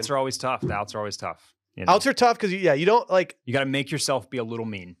all in. The outs are always tough. You know? Outs are tough because you don't like. You got to make yourself be a little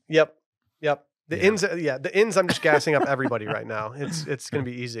mean. Yep. The ins, the ins. I'm just gassing up everybody right now. It's gonna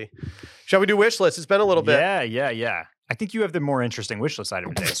be easy. Shall we do wish list? It's been a little bit. Yeah. I think you have the more interesting wish list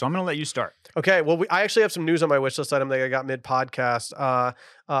item today, so I'm going to let you start. Okay. Well, I actually have some news on my wish list item that I got mid-podcast.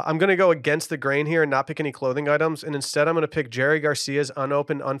 I'm going to go against the grain here and not pick any clothing items, and instead I'm going to pick Jerry Garcia's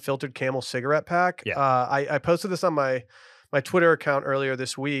unopened, unfiltered Camel cigarette pack. Yeah. I posted this on my Twitter account earlier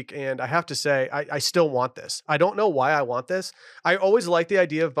this week, and I have to say, I still want this. I don't know why I want this. I always like the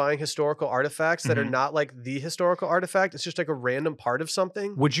idea of buying historical artifacts that are not like the historical artifact. It's just like a random part of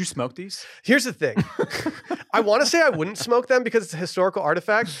something. Would you smoke these? Here's the thing. I want to say I wouldn't smoke them because it's a historical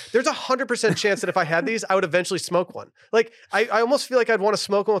artifact. There's 100% chance that if I had these, I would eventually smoke one. Like, I almost feel like I'd want to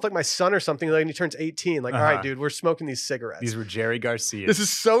smoke one with like my son or something like when he turns 18. Like, all right, dude, we're smoking these cigarettes. These were Jerry Garcia. This is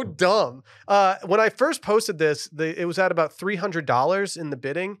so dumb. When I first posted this, it was at about $300 in the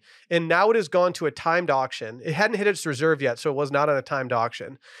bidding, and now it has gone to a timed auction. It hadn't hit its reserve yet, so it was not on a timed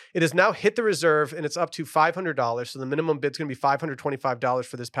auction. It has now hit the reserve, and it's up to $500. So the minimum bid's going to be $525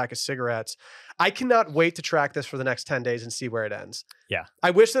 for this pack of cigarettes. I cannot wait to track this for the next 10 days and see where it ends. Yeah.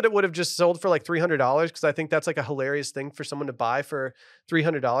 I wish that it would have just sold for like $300 because I think that's like a hilarious thing for someone to buy for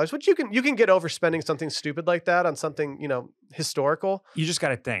 $300, which you can get over spending something stupid like that on something, historical. You just got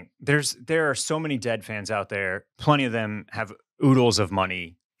to think there are so many Dead fans out there. Plenty of them have oodles of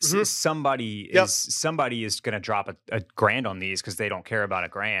money. Mm-hmm. Somebody is going to drop a grand on these because they don't care about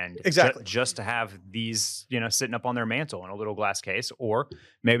 $1,000. Exactly. Just to have these, sitting up on their mantle in a little glass case, or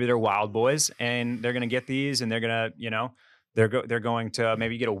maybe they're wild boys and they're going to get these and they're going to, they're going to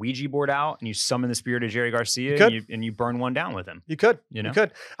maybe get a Ouija board out and you summon the spirit of Jerry Garcia and you burn one down with him. You could.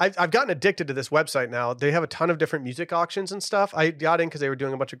 I've gotten addicted to this website now. They have a ton of different music auctions and stuff. I got in because they were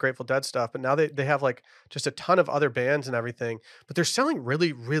doing a bunch of Grateful Dead stuff, but now they have like just a ton of other bands and everything. But they're selling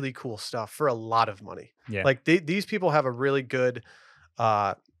really, really cool stuff for a lot of money. Yeah. Like these people have a really good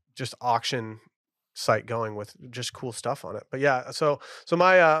just auction site going with just cool stuff on it. But yeah, so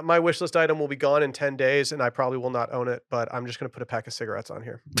my wish list item will be gone in 10 days and I probably will not own it, but I'm just going to put a pack of cigarettes on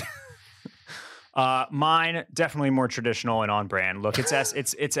here. Mine definitely more traditional and on brand. Look, it's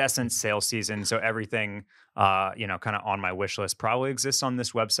Essence sales season, so everything kind of on my wish list probably exists on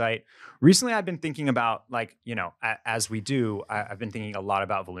this website. Recently, I've been thinking about as we do, I've been thinking a lot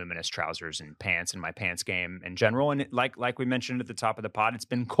about voluminous trousers and pants and my pants game in general. And like we mentioned at the top of the pod, it's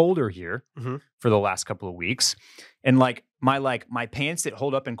been colder here for the last couple of weeks, and my pants that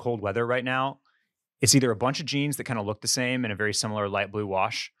hold up in cold weather right now, it's either a bunch of jeans that kind of look the same in a very similar light blue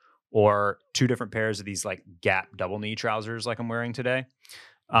wash, or 2 different pairs of these like Gap double knee trousers like I'm wearing today.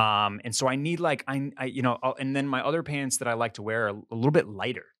 And so I need and then my other pants that I like to wear are a little bit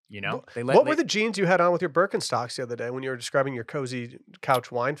lighter, What were the jeans you had on with your Birkenstocks the other day when you were describing your cozy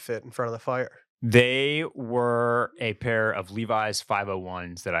couch wine fit in front of the fire? They were a pair of Levi's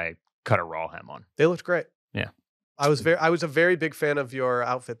 501s that I cut a raw hem on. They looked great. Yeah. I was a very big fan of your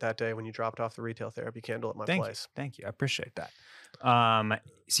outfit that day when you dropped off the retail therapy candle at my place. Thank you. I appreciate that.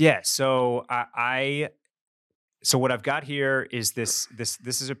 So what I've got here is this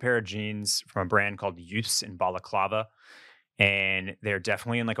is a pair of jeans from a brand called Youths in Balaclava, and they're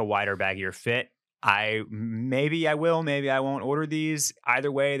definitely in like a wider, baggier fit. Maybe I will, maybe I won't order these.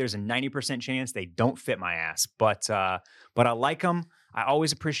 Either way, there's a 90% chance they don't fit my ass, but I like them. I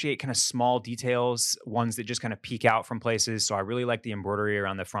always appreciate kind of small details, ones that just kind of peek out from places. So I really like the embroidery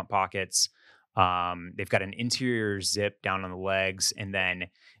around the front pockets. They've got an interior zip down on the legs, and then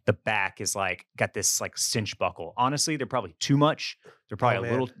the back is got this cinch buckle. Honestly, they're probably too much. They're probably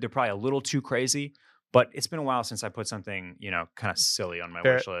a little too crazy. But it's been a while since I put something, kind of silly on my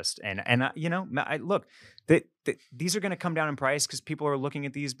wish list. And look, these are going to come down in price because people are looking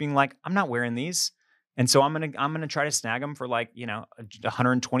at these being like, I'm not wearing these. And so I'm gonna try to snag them for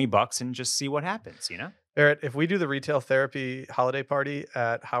 $120 and just see what happens, Barrett, if we do the retail therapy holiday party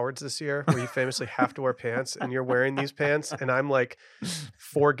at Howard's this year, where you famously have to wear pants and you're wearing these pants and I'm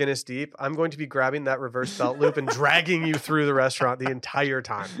 4 Guinness deep, I'm going to be grabbing that reverse belt loop and dragging you through the restaurant the entire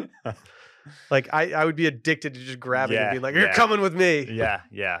time. Like I would be addicted to just grabbing and being like, "You're coming with me." Yeah.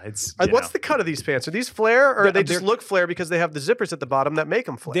 It's what's the cut of these pants? Are these flare, or they just look flare because they have the zippers at the bottom that make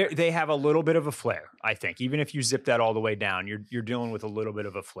them flare? They have a little bit of a flare, I think. Even if you zip that all the way down, you're dealing with a little bit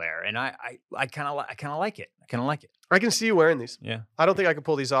of a flare, and I kind of like it. I kind of like it. I can see you wearing these. Yeah. I don't think I can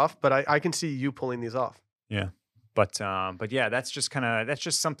pull these off, but I can see you pulling these off. Yeah. But yeah, that's just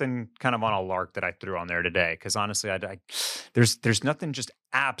something kind of on a lark that I threw on there today. Because honestly, there's nothing just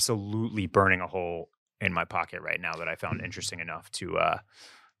absolutely burning a hole in my pocket right now that I found interesting enough to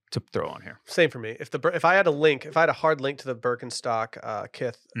throw on here. Same for me. If I had a hard link to the Birkenstock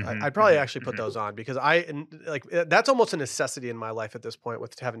Kith, I'd probably actually put those on, because that's almost a necessity in my life at this point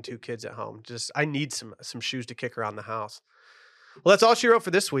with having 2 kids at home. Just I need some shoes to kick around the house. Well, that's all she wrote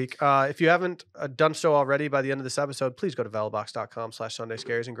for this week. If you haven't done so already by the end of this episode, please go to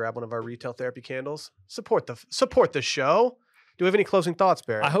velobox.com/SundayScaries and grab one of our retail therapy candles. Support the show. Do we have any closing thoughts,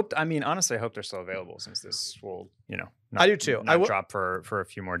 Barry? Honestly, I hope they're still available, since this will, I do too. Not drop for a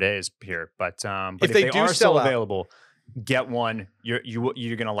few more days here. But if they are still available, get one.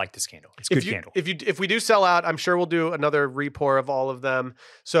 You're gonna like this candle. It's a good candle. If we do sell out, I'm sure we'll do another repour of all of them.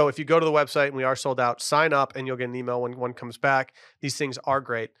 So if you go to the website and we are sold out, sign up and you'll get an email when one comes back. These things are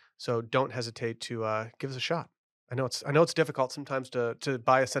great, so don't hesitate to give us a shot. I know it's difficult sometimes to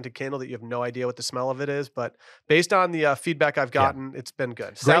buy a scented candle that you have no idea what the smell of it is, but based on the feedback I've gotten, it's been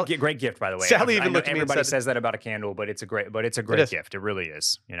good. Great gift, by the way. Sally even looked at me and everybody said, says that about a candle, but it's a great gift. It really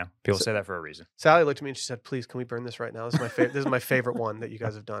is. People say that for a reason. Sally looked at me and she said, "Please, can we burn this right now? This is my favorite. This is my favorite one that you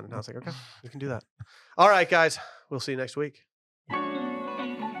guys have done." And I was like, "Okay, we can do that." All right, guys, we'll see you next week.